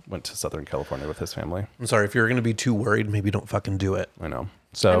and went to Southern California with his family. I'm sorry, if you're going to be too worried, maybe don't fucking do it. I know.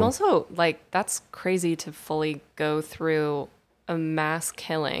 So I'm also like, that's crazy to fully go through a mass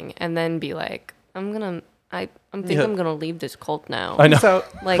killing and then be like, I'm gonna leave this cult now. I know.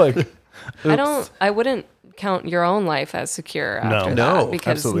 Like I wouldn't count your own life as secure after that,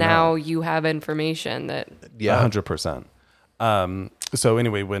 because absolutely now not. you have information that 100%. So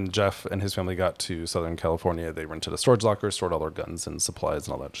anyway, when Jeff and his family got to Southern California, they rented a storage locker, stored all their guns and supplies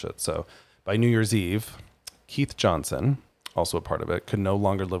and all that shit. So by New Year's Eve, Keith Johnson, also a part of it, could no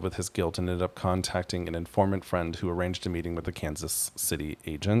longer live with his guilt and ended up contacting an informant friend who arranged a meeting with the Kansas City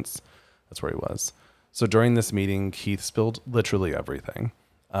agents. That's where he was. So during this meeting, Keith spilled literally everything.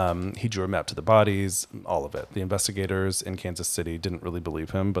 He drew a map to the bodies, all of it. The investigators in Kansas City didn't really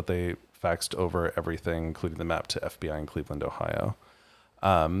believe him, but they faxed over everything, including the map to FBI in Cleveland, Ohio.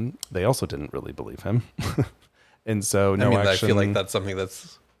 They also didn't really believe him. And so no action. I feel like that's something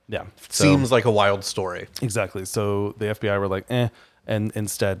that's yeah. seems like a wild story. Exactly. So the FBI were like, and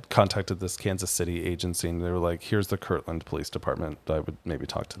instead contacted this Kansas City agency, and they were like, here's the Kirtland Police Department. I would maybe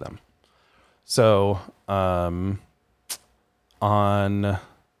talk to them. So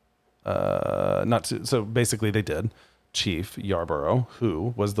so basically they did. Chief Yarborough,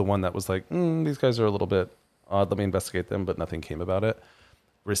 who was the one that was like, these guys are a little bit odd, let me investigate them, but nothing came about it,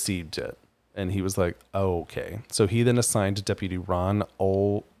 received it. And he was like, oh, okay. So he then assigned Deputy Ron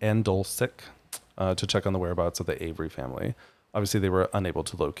Andolsik to check on the whereabouts of the Avery family. Obviously, they were unable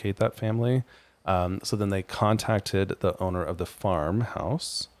to locate that family. So then they contacted the owner of the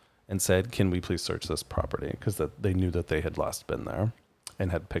farmhouse and said, can we please search this property? Because they knew that they had last been there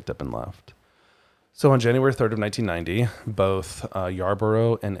and had picked up and left. So on January 3rd of 1990, both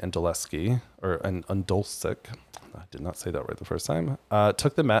Yarborough and Andolsik, I did not say that right the first time,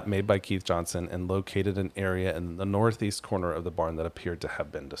 took the map made by Keith Johnson and located an area in the northeast corner of the barn that appeared to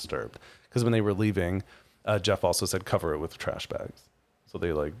have been disturbed. Because when they were leaving, Jeff also said cover it with trash bags. So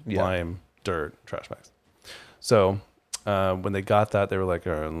they lime, dirt, trash bags. So when they got that, they were like,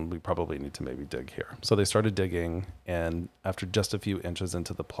 we probably need to maybe dig here. So they started digging, and after just a few inches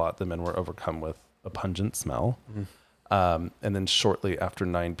into the plot, the men were overcome with a pungent smell. And then shortly after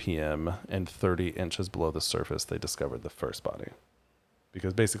 9 p.m. and 30 inches below the surface, they discovered the first body.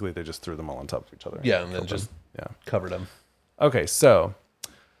 Because basically they just threw them all on top of each other. Yeah, and then just covered them. Okay, so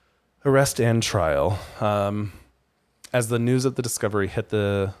arrest and trial. As the news of the discovery hit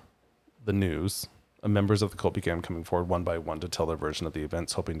the news, members of the cult began coming forward one by one to tell their version of the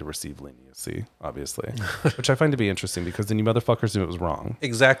events, hoping to receive leniency, obviously. Which I find to be interesting because then you motherfuckers knew it was wrong.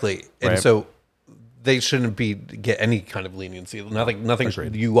 Exactly. And so they shouldn't get any kind of leniency. Nothing.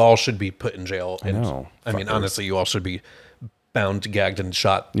 Agreed. You all should be put in jail. And, I know. I mean, honestly, you all should be bound, gagged, and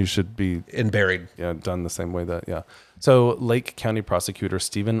shot. You should be and buried. Yeah, done the same way that. So Lake County prosecutor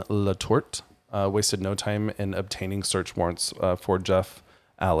Stephen Latourte wasted no time in obtaining search warrants for Jeff,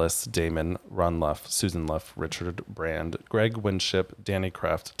 Alice, Damon, Ron Luff, Susan Luff, Richard Brand, Greg Winship, Danny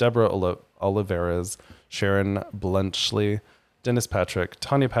Kraft, Deborah Olivares, Sharon Blunchley, Dennis Patrick,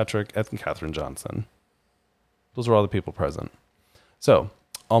 Tanya Patrick, and Katherine Johnson. Those were all the people present. So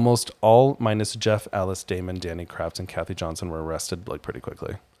almost all minus Jeff, Alice, Damon, Danny Kraft, and Kathy Johnson were arrested pretty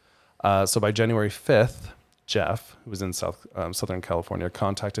quickly. So by January 5th, Jeff, who was in Southern California,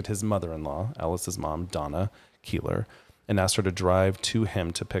 contacted his mother-in-law, Alice's mom, Donna Keeler, and asked her to drive to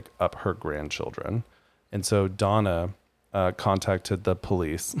him to pick up her grandchildren. And so Donna contacted the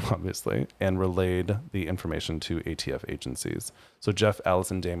police, obviously, and relayed the information to ATF agencies. So Jeff,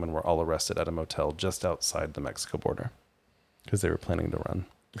 Alice, and Damon were all arrested at a motel just outside the Mexico border because they were planning to run.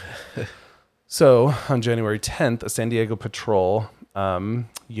 So on January 10th, a San Diego patrol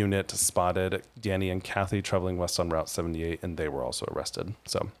unit spotted Danny and Kathy traveling west on Route 78, and they were also arrested.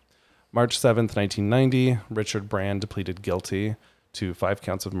 So March 7th, 1990, Richard Brand pleaded guilty to 5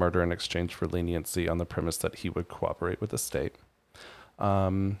 counts of murder in exchange for leniency on the premise that he would cooperate with the state.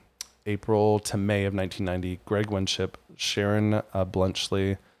 April to May of 1990, Greg Winship, Sharon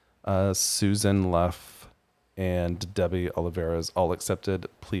Blunchley, Susan Luff, and Debbie Olivares all accepted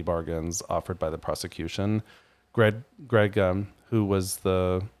plea bargains offered by the prosecution. Greg who was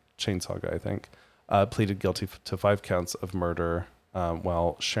the chainsaw guy, I think, pleaded guilty to 5 counts of murder,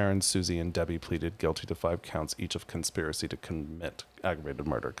 while Sharon, Susie, and Debbie pleaded guilty to 5 counts each of conspiracy to commit aggravated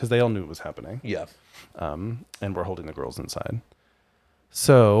murder because they all knew it was happening. Yeah. And were holding the girls inside.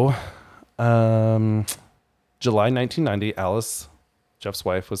 So, July 1990, Alice, Jeff's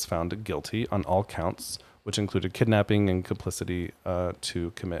wife, was found guilty on all counts, which included kidnapping and complicity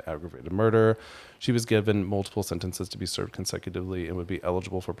to commit aggravated murder. She was given multiple sentences to be served consecutively and would be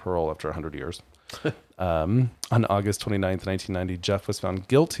eligible for parole after 100 years. On August 29th, 1990, Jeff was found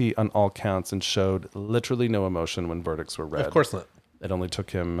guilty on all counts and showed literally no emotion when verdicts were read. Of course not. It only took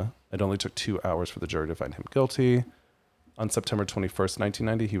 2 hours for the jury to find him guilty. On September 21st,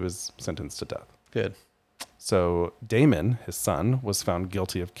 1990, he was sentenced to death. Good. So Damon, his son, was found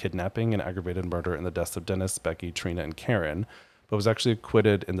guilty of kidnapping and aggravated murder in the deaths of Dennis, Becky, Trina, and Karen, but was actually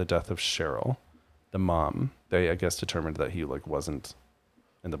acquitted in the death of Cheryl. the mom, they, I guess, determined that he like wasn't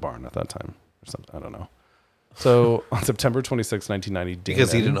in the barn at that time or something. I don't know. So on September 26, 1990, Damon,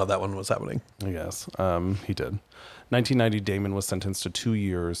 Because he didn't know that one was happening. I guess. He did. 1990, Damon was sentenced to 2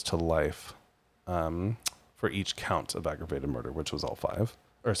 years to life for each count of aggravated murder, which was all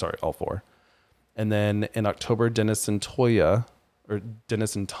four. And then in October, Dennis and Tanya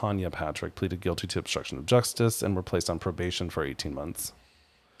Patrick pleaded guilty to obstruction of justice and were placed on probation for 18 months.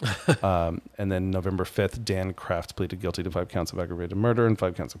 And then November 5th, Dan Kraft pleaded guilty to 5 counts of aggravated murder and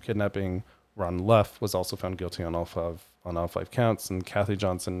 5 counts of kidnapping. Ron Luff was also found guilty on all five counts, and Kathy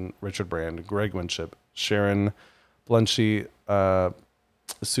Johnson, Richard Brand, Greg Winship, Sharon Blunchy,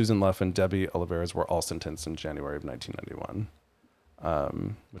 Susan Luff, and Debbie Oliveras were all sentenced in January of 1991,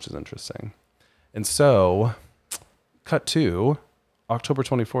 which is interesting. And so, cut to October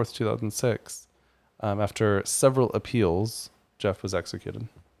 24th, 2006. After several appeals, Jeff was executed.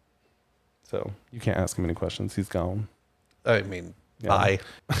 So you can't ask him any questions. He's gone. I mean, Yeah. bye.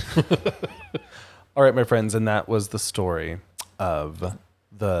 All right, my friends, and that was the story of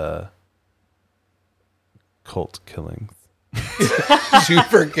the cult killings. Did you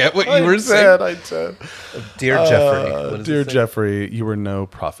forget what you were saying? I did. Dear Jeffrey. What does Dear it say? Jeffrey, you were no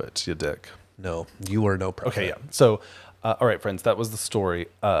prophet, you dick. No, you are no prophet. Okay, yeah. So, all right, friends, that was the story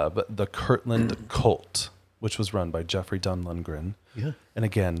of the Kirtland cult, which was run by Jeffrey Dunn Lundgren. Yeah. And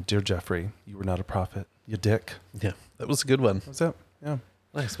again, dear Jeffrey, you were not a prophet, you dick. Yeah, that was a good one. That's it. Yeah.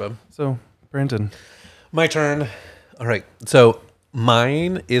 Nice, bub. So, Brandon. My turn. All right. So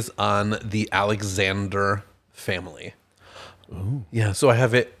mine is on the Alexander family. Ooh. Yeah. So I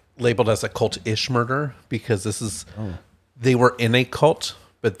have it labeled as a cult-ish murder because they were in a cult,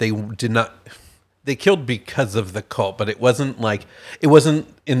 but they did not. They killed because of the cult, but it wasn't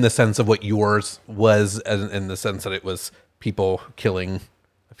in the sense of what yours was, in the sense that it was people killing.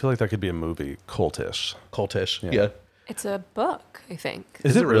 I feel like that could be a movie, cultish. Cultish. Yeah. Yeah. It's a book, I think.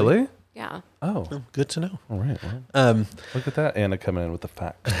 Is it really? Yeah. Oh, Oh, good to know. all right. Well, look at that. Anna coming in with the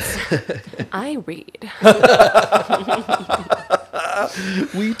facts. I read.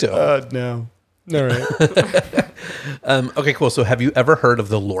 We don't. No. All right. Okay, cool. So have you ever heard of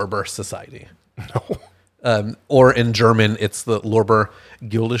the Lorber Society? No. Or in German, it's the Lorber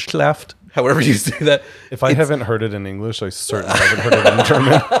Gildeschaft. However you say that. If I haven't heard it in English, I certainly haven't heard it in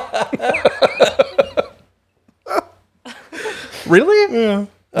German. Really? Yeah.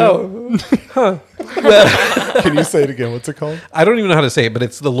 Oh. Can you say it again? What's it called? I don't even know how to say it, but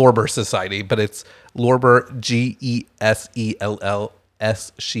it's the Lorber Society. But it's Lorber, Gesellschaft.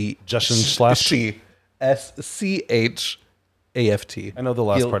 Gesellschaft. Geschaft. I know the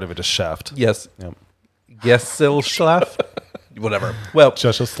last part of it is shaft. Yes. Yep. Gesellschaft. Whatever. Well,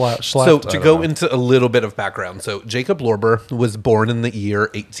 Gesellschaft. so to go into a little bit of background. So Jacob Lorber was born in the year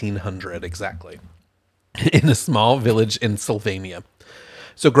 1800 exactly in a small village in Sylvania.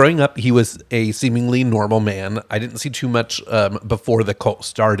 So growing up, he was a seemingly normal man. I didn't see too much before the cult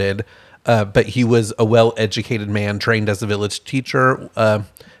started, but he was a well-educated man, trained as a village teacher,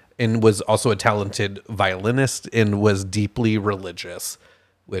 and was also a talented violinist and was deeply religious,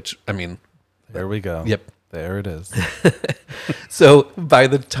 which, I mean... There we go. Yep. There it is. So by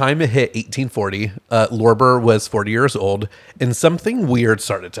the time it hit 1840, Lorber was 40 years old, and something weird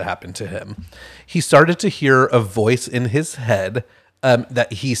started to happen to him. He started to hear a voice in his head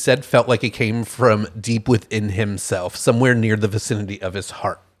that he said felt like it came from deep within himself, somewhere near the vicinity of his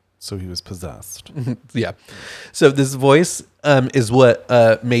heart. So he was possessed. Yeah. So this voice is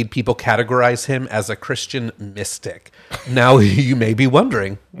what made people categorize him as a Christian mystic. Now you may be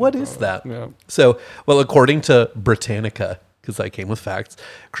wondering, what is that? Yeah. So, well, according to Britannica, because I came with facts,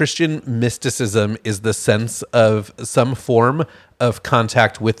 Christian mysticism is the sense of some form of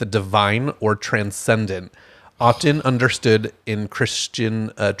contact with the divine or transcendent, often understood in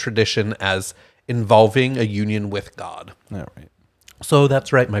Christian tradition as involving a union with God. All right. So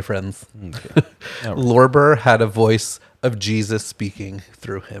that's right, my friends. Okay. All right. Lorber had a voice of Jesus speaking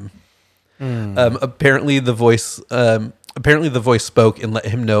through him. Apparently, the voice spoke and let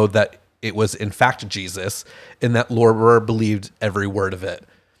him know that it was in fact Jesus, and that Lorber believed every word of it.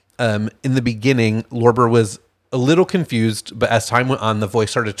 In the beginning, Lorber was a little confused, but as time went on, the voice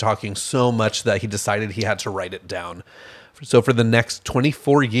started talking so much that he decided he had to write it down. So for the next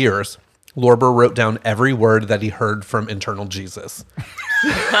 24 years, Lorber wrote down every word that he heard from internal Jesus.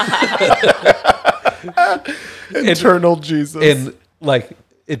 Eternal Jesus. And like,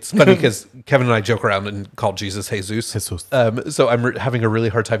 it's funny because Kevin and I joke around and call Jesus Jesus. Jesus. So I'm having a really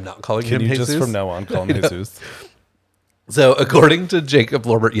hard time not calling Can him you Jesus. just from now on call him Jesus? So according to Jacob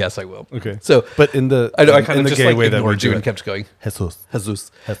Lorber, yes, I will. Okay. So, but in the I know I kind in of the just gay like way that we ignored you do and it. kept going. Jesus.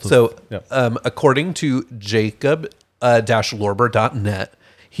 Jesus. Jesus. So, Yeah. according to Jacob-Lorber.net,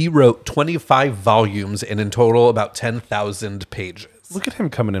 he wrote 25 volumes and in total about 10,000 pages. Look at him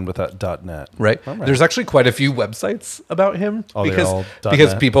coming in with that .net. Right. All right. There's actually quite a few websites about him Oh, they're all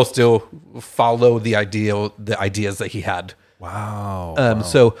because .net? people still follow the ideas that he had. Wow.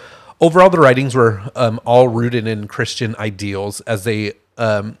 So overall, the writings were all rooted in Christian ideals as he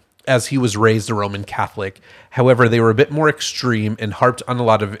was raised a Roman Catholic. However, they were a bit more extreme and harped on a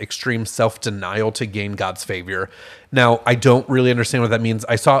lot of extreme self-denial to gain God's favor. Now, I don't really understand what that means.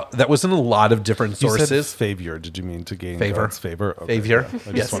 I saw that was in a lot of different You sources. said favor. Did you mean to gain Favor. God's favor? Okay, Favor. yeah. I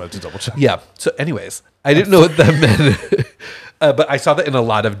just Yes. wanted to double check. Yeah. So, anyways, I didn't know what that meant, but I saw that in a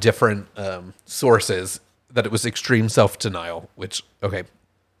lot of different sources that it was extreme self-denial. Which, okay.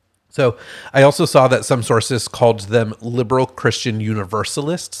 So, I also saw that some sources called them liberal Christian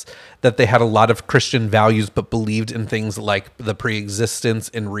universalists, that they had a lot of Christian values but believed in things like the pre-existence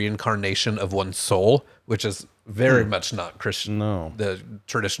and reincarnation of one's soul, which is very much not Christian, No. the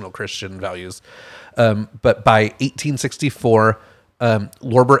traditional Christian values. But by 1864,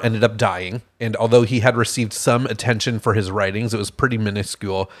 Lorber ended up dying, and although he had received some attention for his writings, it was pretty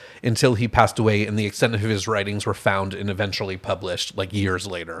minuscule until he passed away, and the extent of his writings were found and eventually published like years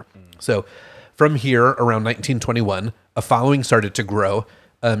later. So from here, around 1921, a following started to grow,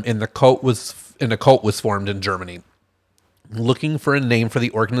 and a cult was formed in Germany. Looking for a name for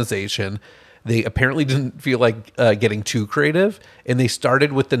the organization, they apparently didn't feel like getting too creative, and they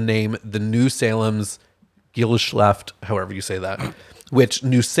started with the name the New Salem's Gesellschaft, however you say that, which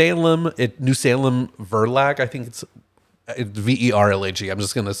New Salem Verlag, I think it's Verlag. I'm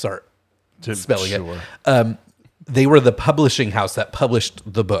just going to start spelling Sure. it. They were the publishing house that published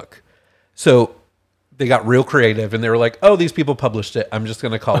the book. So they got real creative and they were like, oh, these people published it. I'm just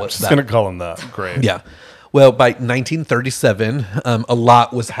going to call it Just that. going to call him that. Great. Yeah. Well, by 1937, a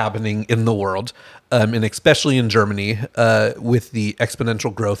lot was happening in the world, and especially in Germany, with the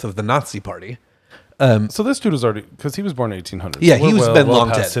exponential growth of the Nazi Party. So this dude was already, because he was born in 1800. Yeah, So he was we're been well long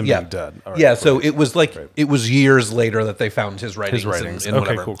past dead. him Yeah, being dead. All right, yeah. So great. it was like it was years later that they found his writings. And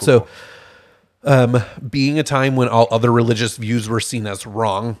Okay, whatever. cool. So, being a time when all other religious views were seen as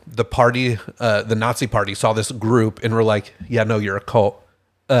wrong, the party, the Nazi Party, saw this group and were like, "Yeah, no, you're a cult."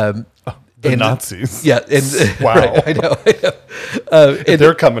 The Nazis. Yeah, and Wow. right, I know. If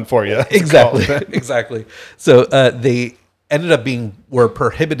they're coming for you. Exactly, exactly. So they ended up were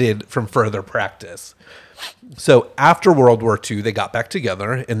prohibited from further practice. So after World War II, they got back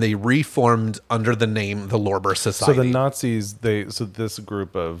together and they reformed under the name the Lorber So Society. the Nazis, this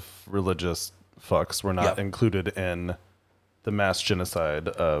group of religious fucks were not Yeah. included in the mass genocide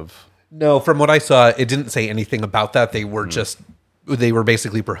of. No, from what I saw, it didn't say anything about that. They were they were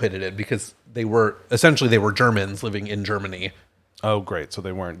basically prohibited because they were Germans living in Germany. Oh, great. So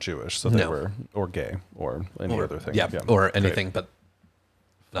they weren't Jewish. So they No. were, or gay, or any other thing. Yeah, or Great. anything but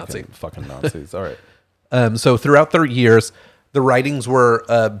Nazi. Fucking Nazis. All right. So throughout the years, the writings were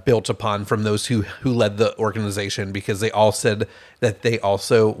built upon from those who led the organization because they all said that they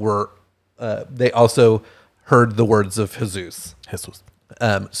also heard the words of Jesus. Jesus.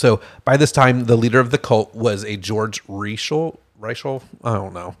 So by this time, the leader of the cult was a George Reichel. I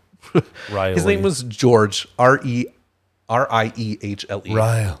don't know. Riley. His name was George Riehele.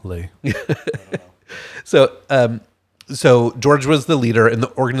 Riley. So George was the leader, and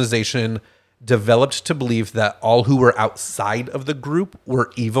the organization developed to believe that all who were outside of the group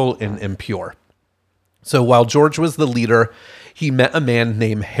were evil and impure. So while George was the leader, he met a man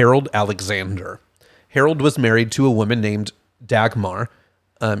named Harold Alexander. Harold was married to a woman named Dagmar,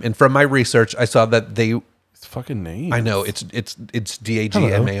 and from my research, I saw that It's fucking name. I know it's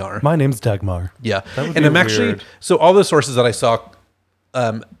Dagmar. My name's Dagmar. Yeah, That would and be I'm actually weird. so all the sources that I saw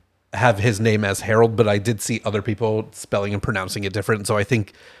have his name as Harold, but I did see other people spelling and pronouncing it different. So I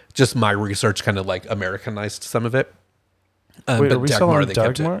think just my research kind of like Americanized some of it. Wait, but are we still on they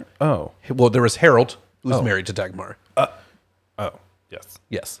kept it. Dagmar? Oh. Well, there was Harold who was Oh. married to Dagmar. Oh, yes.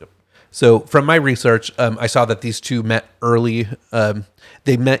 Yes. So from my research, I saw that these two met early.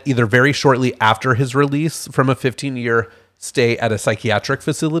 They met either very shortly after his release from a 15-year stay at a psychiatric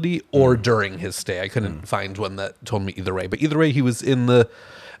facility or during his stay. I couldn't find one that told me either way. But either way, he was in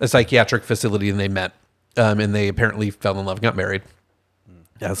a psychiatric facility and they met. And they apparently fell in love and got married,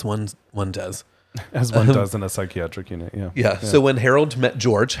 as one does. As one does in a psychiatric unit. Yeah. Yeah. So when Harold met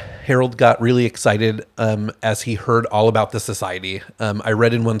George, Harold got really excited as he heard all about the society. I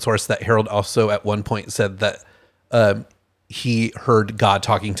read in one source that Harold also at one point said that he heard God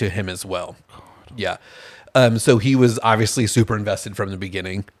talking to him as well. Yeah. So he was obviously super invested from the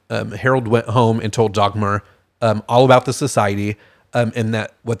beginning. Harold went home and told Dagmar all about the society and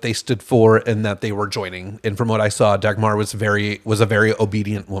that what they stood for and that they were joining. And from what I saw, Dagmar was a very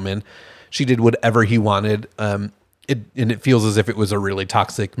obedient woman. She did whatever he wanted. It feels as if it was a really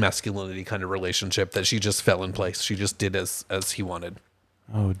toxic masculinity kind of relationship that she just fell in place. She just did as he wanted.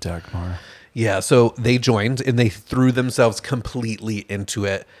 Oh, Dagmar. Yeah, so they joined and they threw themselves completely into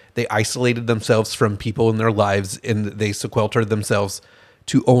it. They isolated themselves from people in their lives and they sequeltered themselves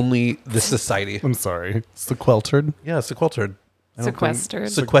to only the society. I'm sorry. Sequeltered? Yeah, sequeltered. Sequestered.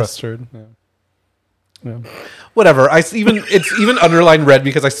 Sequestered. Yeah. Whatever. It's even underlined red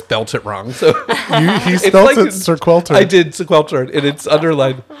because I spelt it wrong. So He spelled it sequeltered. I did sequeltered and it's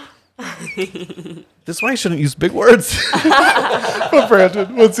underlined. This is why I shouldn't use big words. But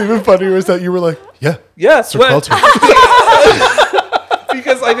Brandon, what's even funnier is that you were like, yeah, sequeltered.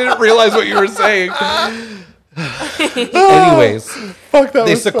 Because I didn't realize what you were saying. Anyways, Fuck, that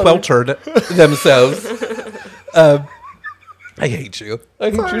they was funny. sequeltered themselves. I hate you. I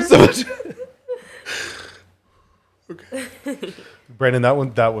hate you so much. Brandon, that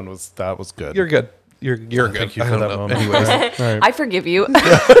one was good. You're good. You're good. Thank you I for don't that know. moment. Anyways, All right. I forgive you.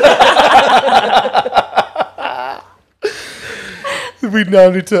 We now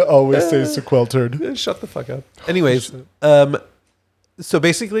need to always say sequeltered. shut the fuck up. Anyways, so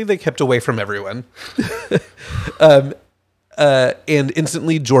basically they kept away from everyone. And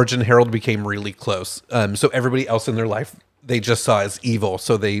instantly George and Harold became really close. So everybody else in their life they just saw as evil.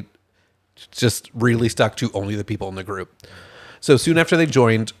 So they just really stuck to only the people in the group. So soon after they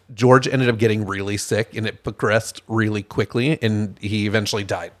joined, George ended up getting really sick and it progressed really quickly and he eventually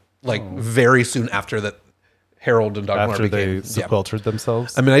died. Like very soon after that Harold and Dagmar After became... they sequeltered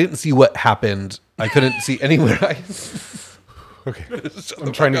themselves. I mean, I didn't see what happened. I couldn't see anywhere. Okay.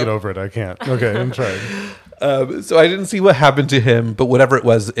 I'm trying to get over it. I can't. Okay, I'm trying. So I didn't see what happened to him, but whatever it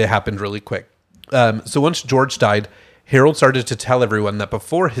was, it happened really quick. So once George died, Harold started to tell everyone that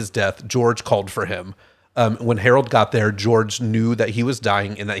before his death, George called for him. When Harold got there, George knew that he was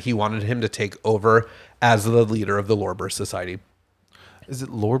dying and that he wanted him to take over as the leader of the Lorber Society. Is it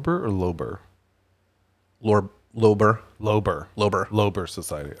Lorber or Lober? Lober. Lober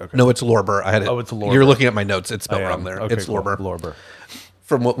Society. Okay. No, it's Lorber. I had it. Oh, it's Lorber. You're looking at my notes. It's I spelled am. wrong there. Okay, It's cool. Lorber. Lorber.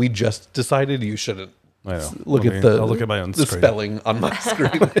 From what we just decided, you shouldn't I know. look I'll at the I'll look at my own the screen. spelling on my screen.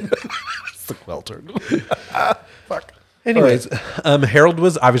 Sequeltered. Fuck. Anyways, Harold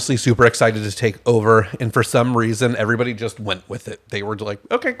was obviously super excited to take over, and for some reason, everybody just went with it. They were like,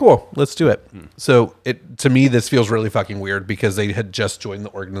 "Okay, cool, let's do it." So, to me, this feels really fucking weird because they had just joined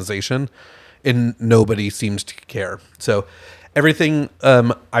the organization, and nobody seems to care. So, everything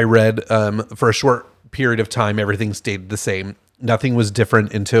I read for a short period of time, everything stayed the same. Nothing was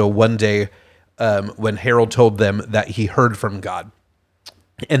different until one day when Harold told them that he heard from God,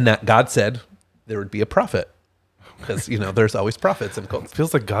 and that God said there would be a prophet. Because, there's always prophets in cults.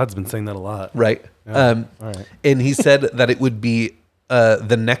 Feels like God's been saying that a lot. Right. Yeah. All right. And he said that it would be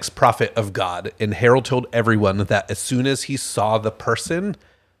the next prophet of God. And Harold told everyone that as soon as he saw the person,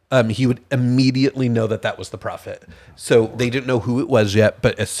 he would immediately know that that was the prophet. So they didn't know who it was yet.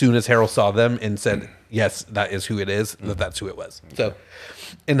 But as soon as Harold saw them and said, yes, that is who it is, that's who it was. So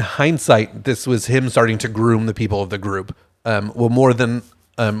in hindsight, this was him starting to groom the people of the group. More than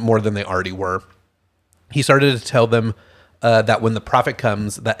they already were. He started to tell them that when the prophet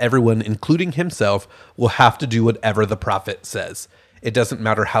comes, that everyone, including himself, will have to do whatever the prophet says. It doesn't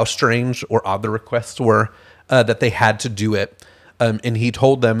matter how strange or odd the requests were, that they had to do it. And he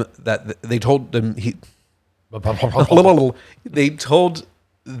told them that they told them that they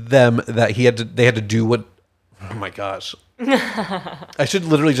had to do what. Oh my gosh. I should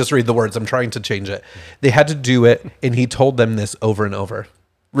literally just read the words. I'm trying to change it. They had to do it, and he told them this over and over.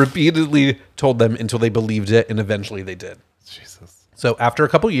 Repeatedly told them until they believed it, and eventually they did. Jesus. So after a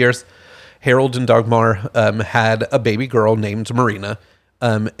couple years, Harold and Dagmar had a baby girl named Marina,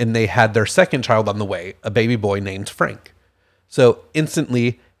 and they had their second child on the way, a baby boy named Frank. So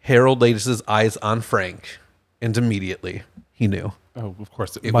instantly, Harold laid his eyes on Frank, and immediately he knew. Oh, of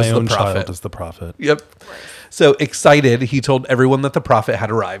course. It My was the own prophet. child is the prophet. Yep. So excited, he told everyone that the prophet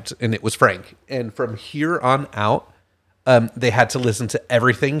had arrived, and it was Frank. And from here on out, they had to listen to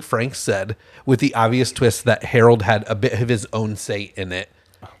everything Frank said, with the obvious twist that Harold had a bit of his own say in it,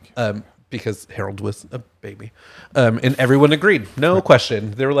 because Harold was a baby. And everyone agreed. No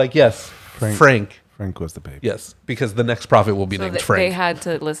question. They were like, yes, Frank. Frank was the baby. Yes, because the next prophet will be So named they Frank. had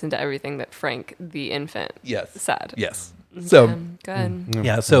to listen to everything that Frank, the infant, Yes. said. Yes. So, Good.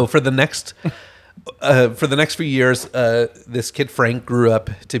 yeah, so for the next for the next few years, this kid Frank grew up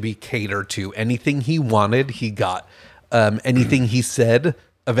to be catered to. Anything he wanted, he got. Anything he said,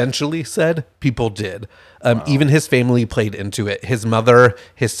 eventually said, people did. Even his family played into it. His mother,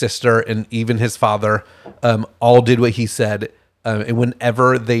 his sister, and even his father all did what he said. And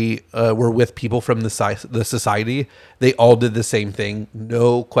whenever they were with people from the society, they all did the same thing.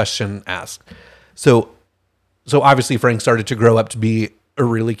 No question asked. So obviously Frank started to grow up to be a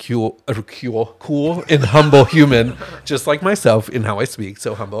really cool and humble human, just like myself in how I speak.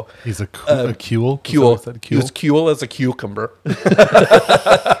 So humble. He's a cool. He was cool as a cucumber.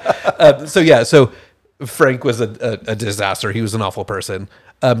 So Frank was a disaster. He was an awful person.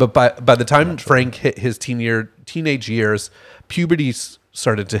 But by the time Frank hit his teenage years, puberty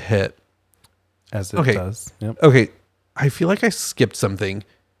started to hit. As it does. Yep. Okay. I feel like I skipped something.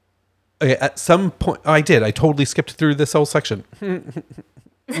 Okay, at some point, I did. I totally skipped through this whole section.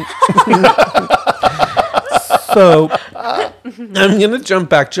 So I'm going to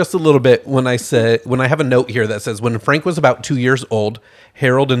jump back just a little bit when I have a note here that says when Frank was about 2 years old,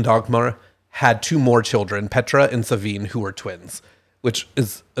 Harold and Dagmar had 2 more children, Petra and Savine, who were twins, which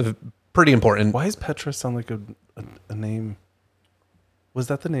is pretty important. Why does Petra sound like a name? Was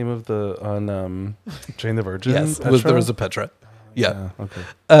that the name of on Jane the Virgin? Yes, there was a Petra. Yeah.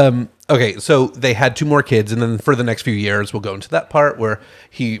 Okay. Okay. So they had 2 more kids, and then for the next few years, we'll go into that part where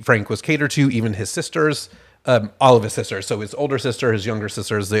Frank was catered to, even his sisters, all of his sisters. So his older sister, his younger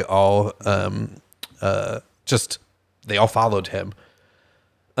sisters, they all they all followed him.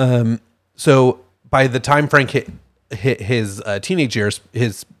 So by the time Frank hit his teenage years,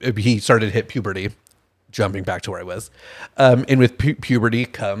 he started to hit puberty. Jumping back to where I was, and with puberty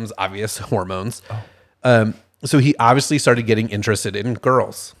comes obvious hormones. So he obviously started getting interested in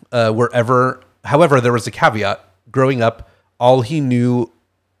girls. However, there was a caveat. Growing up, all he knew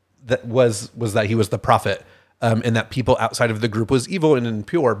that was that he was the prophet, and that people outside of the group was evil and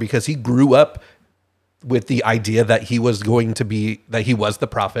impure, because he grew up with the idea that he was the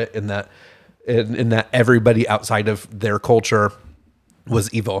prophet, and that everybody outside of their culture was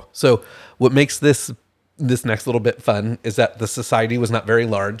evil. So what makes this next little bit fun is that the society was not very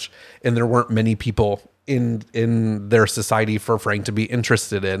large, and there weren't many people in their society for Frank to be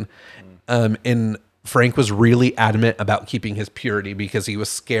interested in. And Frank was really adamant about keeping his purity because he was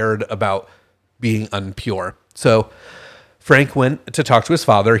scared about being unpure. So Frank went to talk to his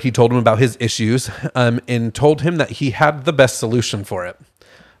father. He told him about his issues, and told him that he had the best solution for it.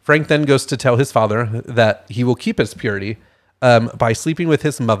 Frank then goes to tell his father that he will keep his purity by sleeping with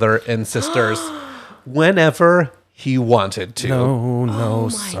his mother and sisters whenever he wanted to. No,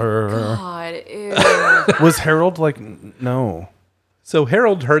 sir. God, ew. Was Harold no? So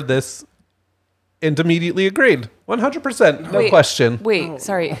Harold heard this and immediately agreed. 100%. No question. Wait,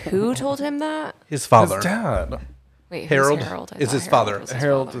 sorry. Who told him that? His father. His dad. Wait, Harold who's Harold? is his father.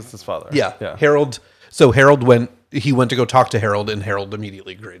 Harold is his father. Yeah. Harold. So Harold went to go talk to Harold, and Harold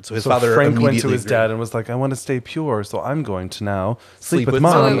immediately agreed. So his father Frank immediately went to his agreed. dad and was like, I want to stay pure, so I'm going to now sleep with with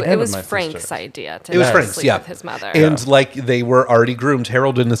mom. Mom. So and it was my Frank's sister. idea to It was Frank's, sleep yeah. with his mother. And like they were already groomed,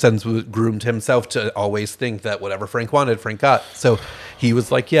 Harold in a sense groomed himself to always think that whatever Frank wanted, Frank got. So he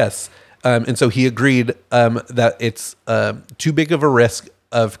was like, yes. And so he agreed that it's too big of a risk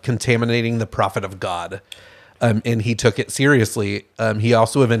of contaminating the prophet of God. And he took it seriously. He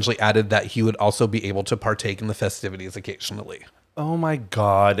also eventually added that he would also be able to partake in the festivities occasionally. Oh my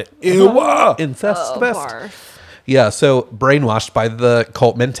God. Ew. Incest the best. Barf. Yeah, so brainwashed by the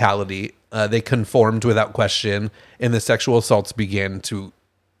cult mentality, they conformed without question, and the sexual assaults began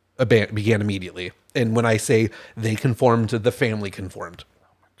immediately. And when I say they conformed, the family conformed.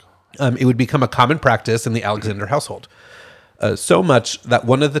 It would become a common practice in the Alexander household. So much that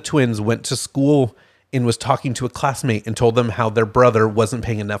one of the twins went to school and was talking to a classmate and told them how their brother wasn't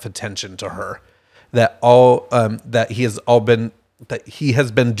paying enough attention to her. That he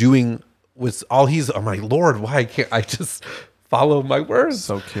has been doing was all he's. Oh my Lord, why can't I just follow my words?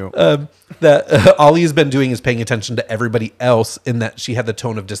 So cute. That all he's been doing is paying attention to everybody else, and that she had the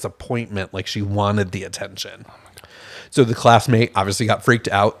tone of disappointment, like she wanted the attention. So the classmate obviously got freaked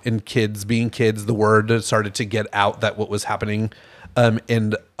out, and kids being kids, the word started to get out that what was happening.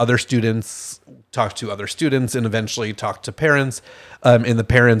 And other students talked to other students and eventually talked to parents, and the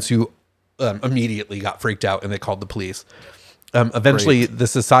parents who immediately got freaked out and they called the police. Eventually, the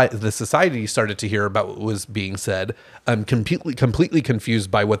society started to hear about what was being said, completely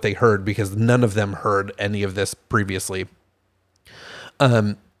confused by what they heard because none of them heard any of this previously.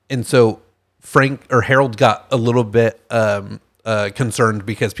 And so Harold got a little bit concerned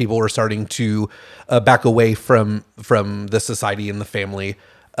because people were starting to back away from the society and the family.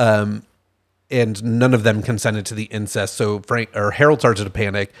 and none of them consented to the incest. So Harold started to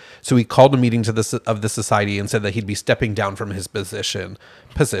panic. So he called a meeting of the society and said that he'd be stepping down from his position.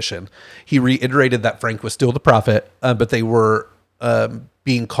 He reiterated that Frank was still the prophet, but they were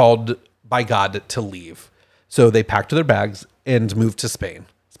being called by God to leave. So they packed their bags and moved to Spain,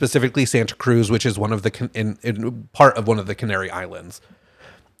 specifically Santa Cruz, which is one of the in part of one of the Canary Islands.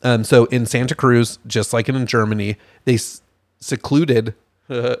 So in Santa Cruz, just like in Germany, they secluded.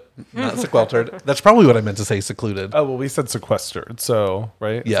 Not sequestered. That's probably what I meant to say, secluded. Oh, well, we said sequestered, so,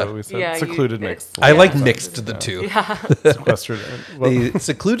 right? Yeah. So we said Yeah, secluded makes... I like mixed the two. Sequestered. Well, They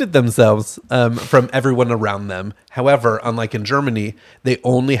secluded themselves from everyone around them. However, unlike in Germany, they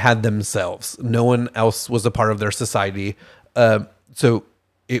only had themselves. No one else was a part of their society. So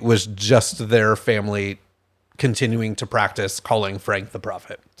it was just their family continuing to practice calling Frank the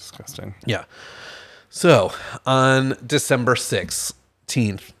prophet. disgusting. Yeah. So on December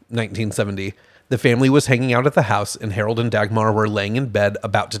 16th, 1970, the family was hanging out at the house, and Harold and Dagmar were laying in bed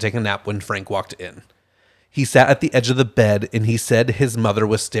about to take a nap when Frank walked in. He sat at the edge of the bed, and he said his mother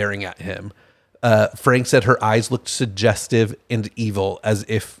was staring at him. Frank said her eyes looked suggestive and evil, as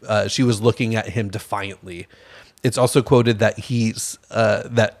if she was looking at him defiantly. It's also quoted that he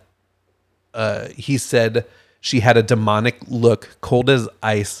said she had a demonic look, cold as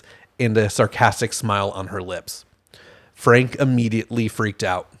ice, and a sarcastic smile on her lips. Frank immediately freaked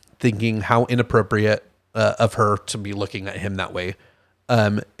out, thinking how inappropriate of her to be looking at him that way.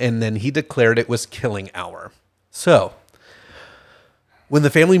 And then he declared it was killing hour. So, when the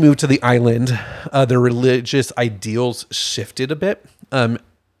family moved to the island, their religious ideals shifted a bit.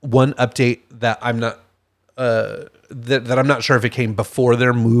 One update that I'm not that I'm not sure if it came before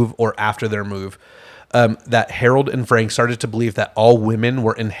their move or after their move, that Harold and Frank started to believe that all women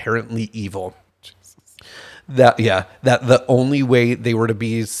were inherently evil. That the only way they were to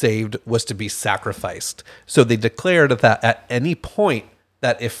be saved was to be sacrificed. So they declared that at any point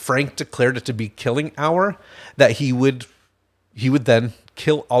that if Frank declared it to be killing hour, that he would then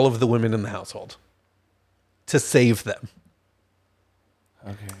kill all of the women in the household to save them.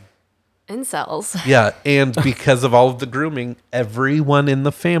 Okay. Incels. Yeah, and because of all of the grooming, everyone in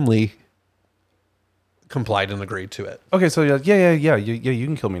the family complied and agreed to it. Okay, so yeah. You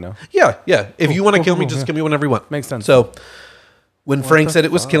can kill me now. Yeah. If you want to kill me, cool, just yeah. kill me whenever you want. Makes sense. So when Frank said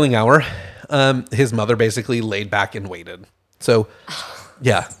it was killing hour, his mother basically laid back and waited. So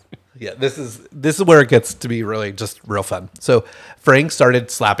yeah. This is where it gets to be really just real fun. So Frank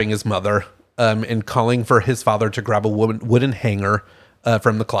started slapping his mother and calling for his father to grab a wooden hanger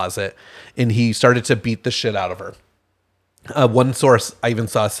from the closet, and he started to beat the shit out of her. One source I even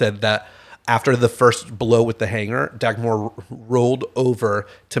saw said that after the first blow with the hanger, Dagmar rolled over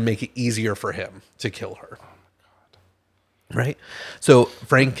to make it easier for him to kill her. Oh my God. Right? So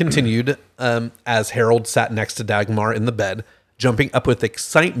Frank continued as Harold sat next to Dagmar in the bed. Jumping up with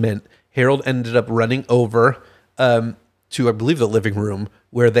excitement, Harold ended up running over to, I believe, the living room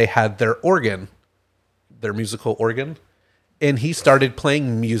where they had their organ, their musical organ. And he started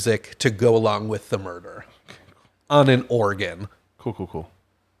playing music to go along with the murder on an organ. Cool.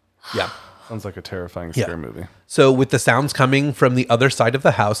 Yeah. Sounds like a terrifying scary movie. So with the sounds coming from the other side of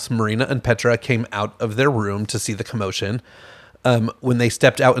the house, Marina and Petra came out of their room to see the commotion. When they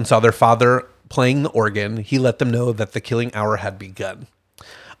stepped out and saw their father playing the organ, he let them know that the killing hour had begun.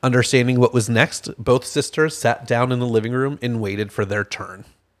 Understanding what was next, both sisters sat down in the living room and waited for their turn.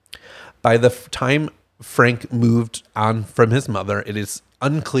 By the time Frank moved on from his mother, it is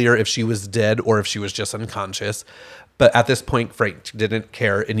unclear if she was dead or if she was just unconscious. But at this point, Frank didn't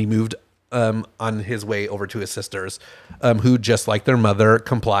care, and he moved on his way over to his sisters, who, just like their mother,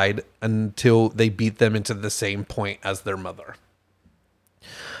 complied until they beat them into the same point as their mother.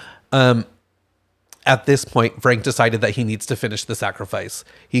 At this point, Frank decided that he needs to finish the sacrifice.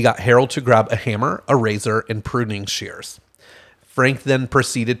 He got Harold to grab a hammer, a razor, and pruning shears. Frank then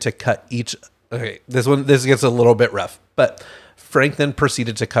proceeded to cut each... Okay, this gets a little bit rough, but Frank then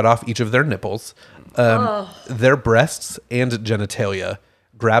proceeded to cut off each of their nipples, their breasts, and genitalia,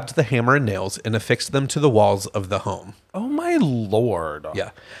 grabbed the hammer and nails, and affixed them to the walls of the home. Oh my Lord. Yeah.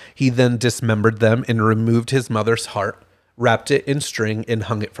 He then dismembered them and removed his mother's heart, wrapped it in string, and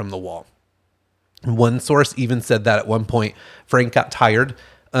hung it from the wall. One source even said that at one point, Frank got tired,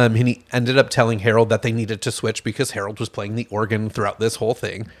 and he ended up telling Harold that they needed to switch because Harold was playing the organ throughout this whole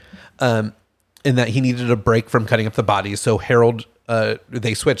thing, and that he needed a break from cutting up the bodies. So Harold,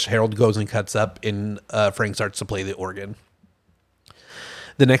 they switch. Harold goes and cuts up, and Frank starts to play the organ.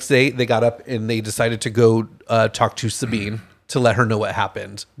 The next day, they got up and they decided to go talk to Sabine to let her know what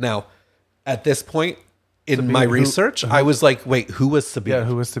happened. Now, at this point in Sabine, my research, I was like, wait, who was Sabine? Yeah,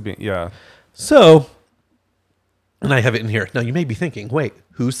 who was Sabine? Yeah. So, and I have it in here. Now, you may be thinking, wait,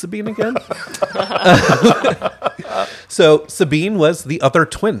 who's Sabine again? So, Sabine was the other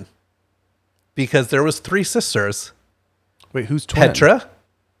twin because there was 3 sisters. Wait, who's twin? Petra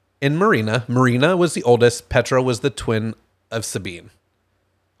and Marina. Marina was the oldest. Petra was the twin of Sabine.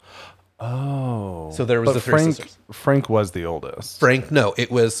 Oh. So there was But the 3 sisters. Frank was the oldest. Frank, no, it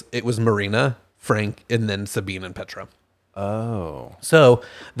was Marina, Frank, and then Sabine and Petra. Oh. So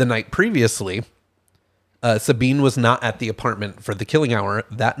the night previously, Sabine was not at the apartment for the killing hour.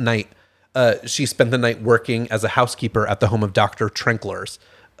 That night, she spent the night working as a housekeeper at the home of Dr. Trenkler's.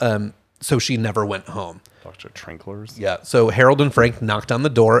 So she never went home. Dr. Trinkler's? Yeah. So Harold and Frank knocked on the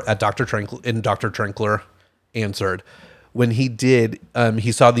door at Dr. Trenkler, and Dr. Trenkler answered. When he did,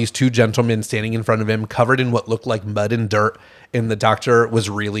 he saw these 2 gentlemen standing in front of him, covered in what looked like mud and dirt, and the doctor was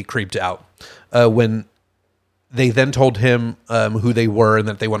really creeped out. When they then told him who they were and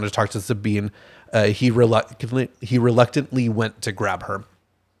that they wanted to talk to Sabine, he reluctantly went to grab her.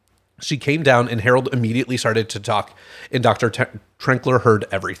 She came down, and Harold immediately started to talk, and Dr. Trenkler heard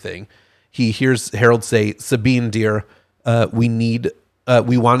everything. He hears Harold say, "Sabine, dear, we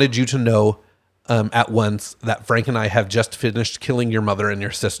wanted you to know at once that Frank and I have just finished killing your mother and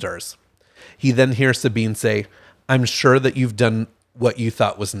your sisters." He then hears Sabine say, "I'm sure that you've done what you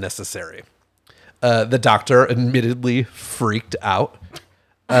thought was necessary." The doctor admittedly freaked out.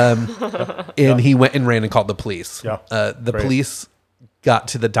 And he went and ran and called the police. Yeah. The Great. police got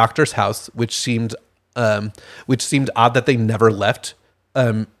to the doctor's house, which seemed odd that they never left,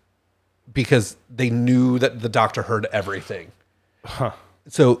 because they knew that the doctor heard everything.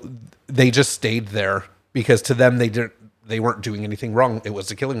 So they just stayed there because to them they weren't doing anything wrong. It was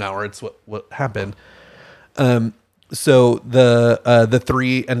a killing hour. It's what happened. So the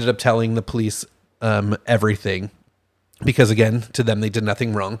 3 ended up telling the police everything, because again, to them they did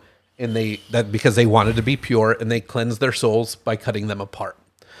nothing wrong, and because they wanted to be pure, and they cleansed their souls by cutting them apart.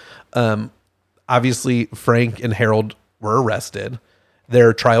 Obviously, Frank and Harold were arrested.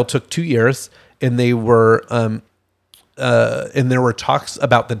 Their trial took 2 years, and there were talks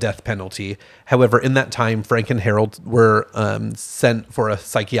about the death penalty. However, in that time, Frank and Harold were sent for a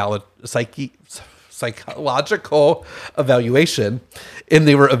psychological evaluation, and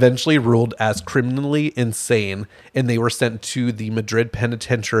they were eventually ruled as criminally insane, and they were sent to the Madrid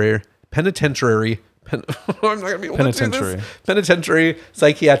penitentiary. I'm not gonna be able to do this. Penitentiary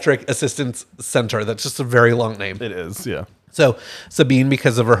Psychiatric Assistance Center. That's just a very long name. It is, yeah. So Sabine,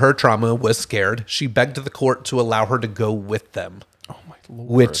 because of her trauma, was scared. She begged the court to allow her to go with them, Oh my lord.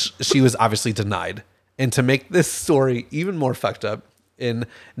 which she was obviously denied. And to make this story even more fucked up, in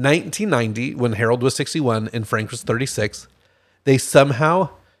 1990, when Harold was 61 and Frank was 36, they somehow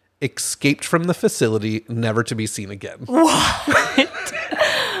escaped from the facility, never to be seen again.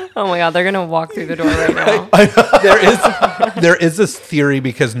 Oh my god, they're gonna walk through the door right now. There is this theory,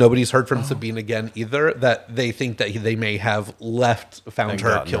 because nobody's heard from Sabine again either, that they think that they may have found And her,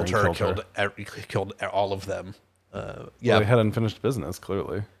 gotten killed her her, and killed all of them. Well, Yeah. they had unfinished business,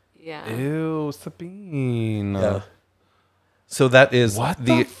 clearly. Yeah. Ew, Sabine. Yeah. So that is What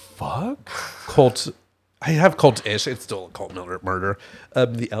the the fuck? cult. I have cult-ish. It's still a cult murder.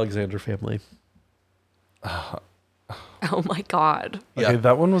 The Alexander family. Oh my god. Yeah. Okay,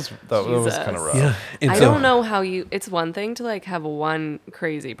 that one was Jesus. kind of rough. Yeah. And I so- don't know how it's one thing to like have one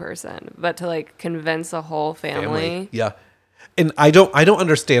crazy person, but to like convince a whole family. Yeah. And I don't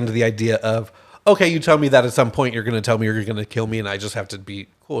understand the idea of, okay, you tell me that at some point you're going to tell me you're going to kill me, and I just have to be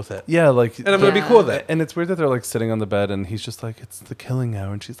cool with it. Yeah, like, And I'm going to be cool with it. and it's weird that they're like sitting on the bed, and he's just like, "It's the killing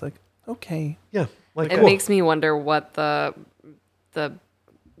hour," and she's like, "Okay." Yeah. Like, It cool. makes me wonder what the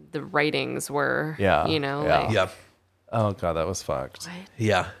writings were. Yeah, You know, yeah. like Yeah. Oh god, that was fucked. what?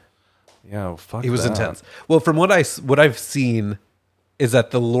 Yeah. Yeah, fuck. It was that. intense. Well, from what I've seen is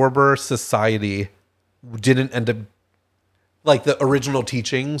that the Lorber Society didn't end up, like, the original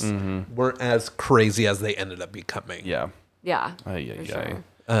teachings weren't as crazy as they ended up becoming. Yeah. Yeah. Ay, for ay, sure.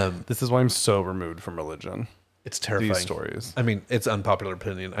 ay. This is why I'm so removed from religion. It's terrifying. These stories. I mean, it's unpopular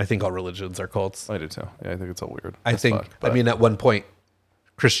opinion. I think all religions are cults. I do too. Yeah, I think it's all weird. I as think, fuck, I but mean, at one point,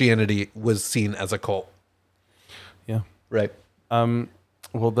 Christianity was seen as a cult. yeah. Right.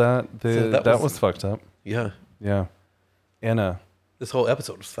 Well, that that was was- fucked up. Yeah. Yeah. Anna, This whole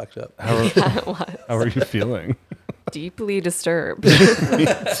episode was fucked up. how are, Yeah, it was. how are you feeling? Deeply disturbed. Me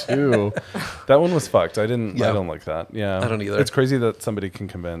too. That one was fucked. I Yeah. don't like that. Yeah. I don't either. It's crazy that somebody can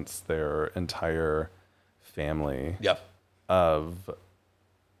convince their entire family Yeah. of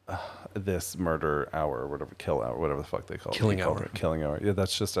this murder hour, whatever, kill hour, whatever the fuck they call Killing it. They call hour. it killing hour. Yeah,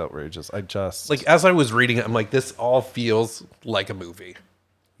 that's just outrageous. I just Like, as I was reading it, I'm like, this all feels like a movie.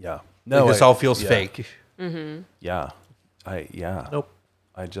 Yeah. No, this all feels fake. Yeah. Nope.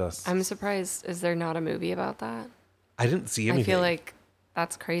 I'm surprised. Is there not a movie about that? I didn't see anything. I feel like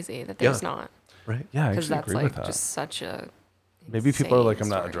that's crazy that there's not. Right? Yeah, I Because actually that's agree with like that. just such a. Maybe people are like,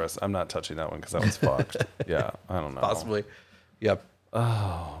 insane I'm not touching that one because that one's fucked. Yeah, I don't know. Possibly. Yep.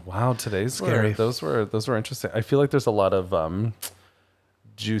 Oh wow, today's Scary. those were interesting. I feel like there's a lot of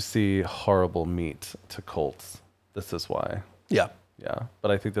juicy, horrible meat to cults. This is why. Yeah. Yeah, but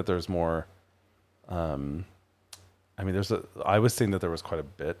I think that there's more. I mean, I was seeing that there was quite a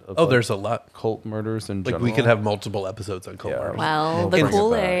bit of. Oh, there's a lot. cult murders in Like general. we could have multiple episodes on cult murders. Well, We'll the bring it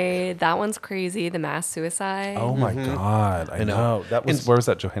Kool-Aid, that one's crazy. The mass suicide. Oh my god, I know. That was where was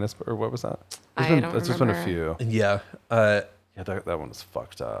that, Johannesburg, or what was that? There's been a few. Yeah. Yeah, that one was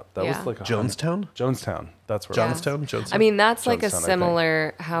fucked up. That was Yeah. like Jonestown? That's where. Yeah. Jonestown? I mean, that's like a Jonestown, I think.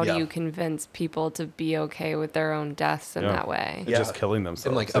 similar. How Yeah. do you convince people to be okay with their own deaths in Yeah. that way? Yeah. Just killing themselves.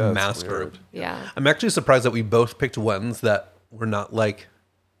 In like Yeah, a it's mass weird. group. Yeah. I'm actually surprised that we both picked ones that were not like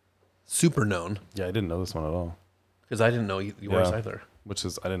super known. Yeah, I didn't know this one at all. Because I didn't know yours Yeah. either. Which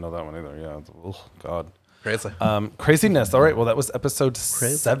is, I didn't know that one either. Yeah. Oh God. Crazy. Craziness. All right. Well, that was episode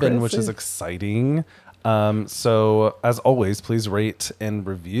 7, which is exciting. So as always, please rate and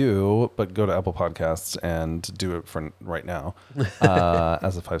review, but go to Apple Podcasts and do it for right now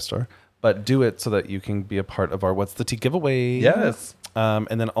as a 5-star. But do it so that you can be a part of our What's the Tea giveaway. Yes. And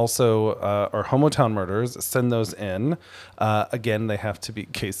then also our Homotown murders, send those in. Again, they have to be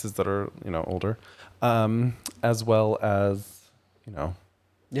cases that are, older, as well as,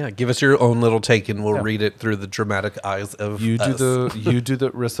 Yeah, give us your own little take and we'll read it through the dramatic eyes of you us. do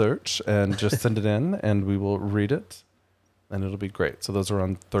the research and just send it in and we will read it and it'll be great. So those are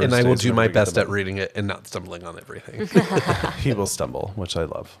on Thursdays. And I will do my whenever we get best them at reading it and not stumbling on everything. He will stumble, which I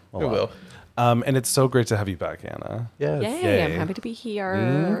love a lot. will. And it's so great to have you back, Anna. Yes. Yay, I'm Yay. happy to be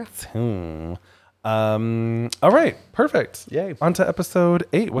here. Too. All right, perfect. Yay. On to episode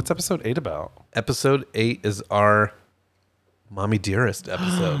 8. What's episode 8 about? Episode 8 is our Mommy Dearest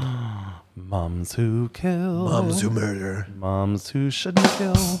episode. Moms who kill. Moms who murder. Moms who shouldn't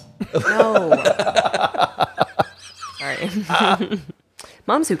kill. No. Sorry.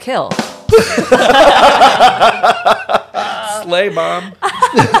 Moms who kill. Slay, Mom.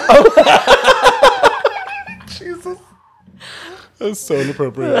 Jesus. That's so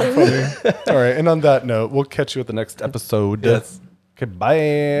inappropriate and funny. All right, and on that note, we'll catch you at the next episode. Yes. Okay,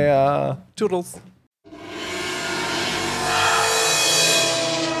 bye. Toodles.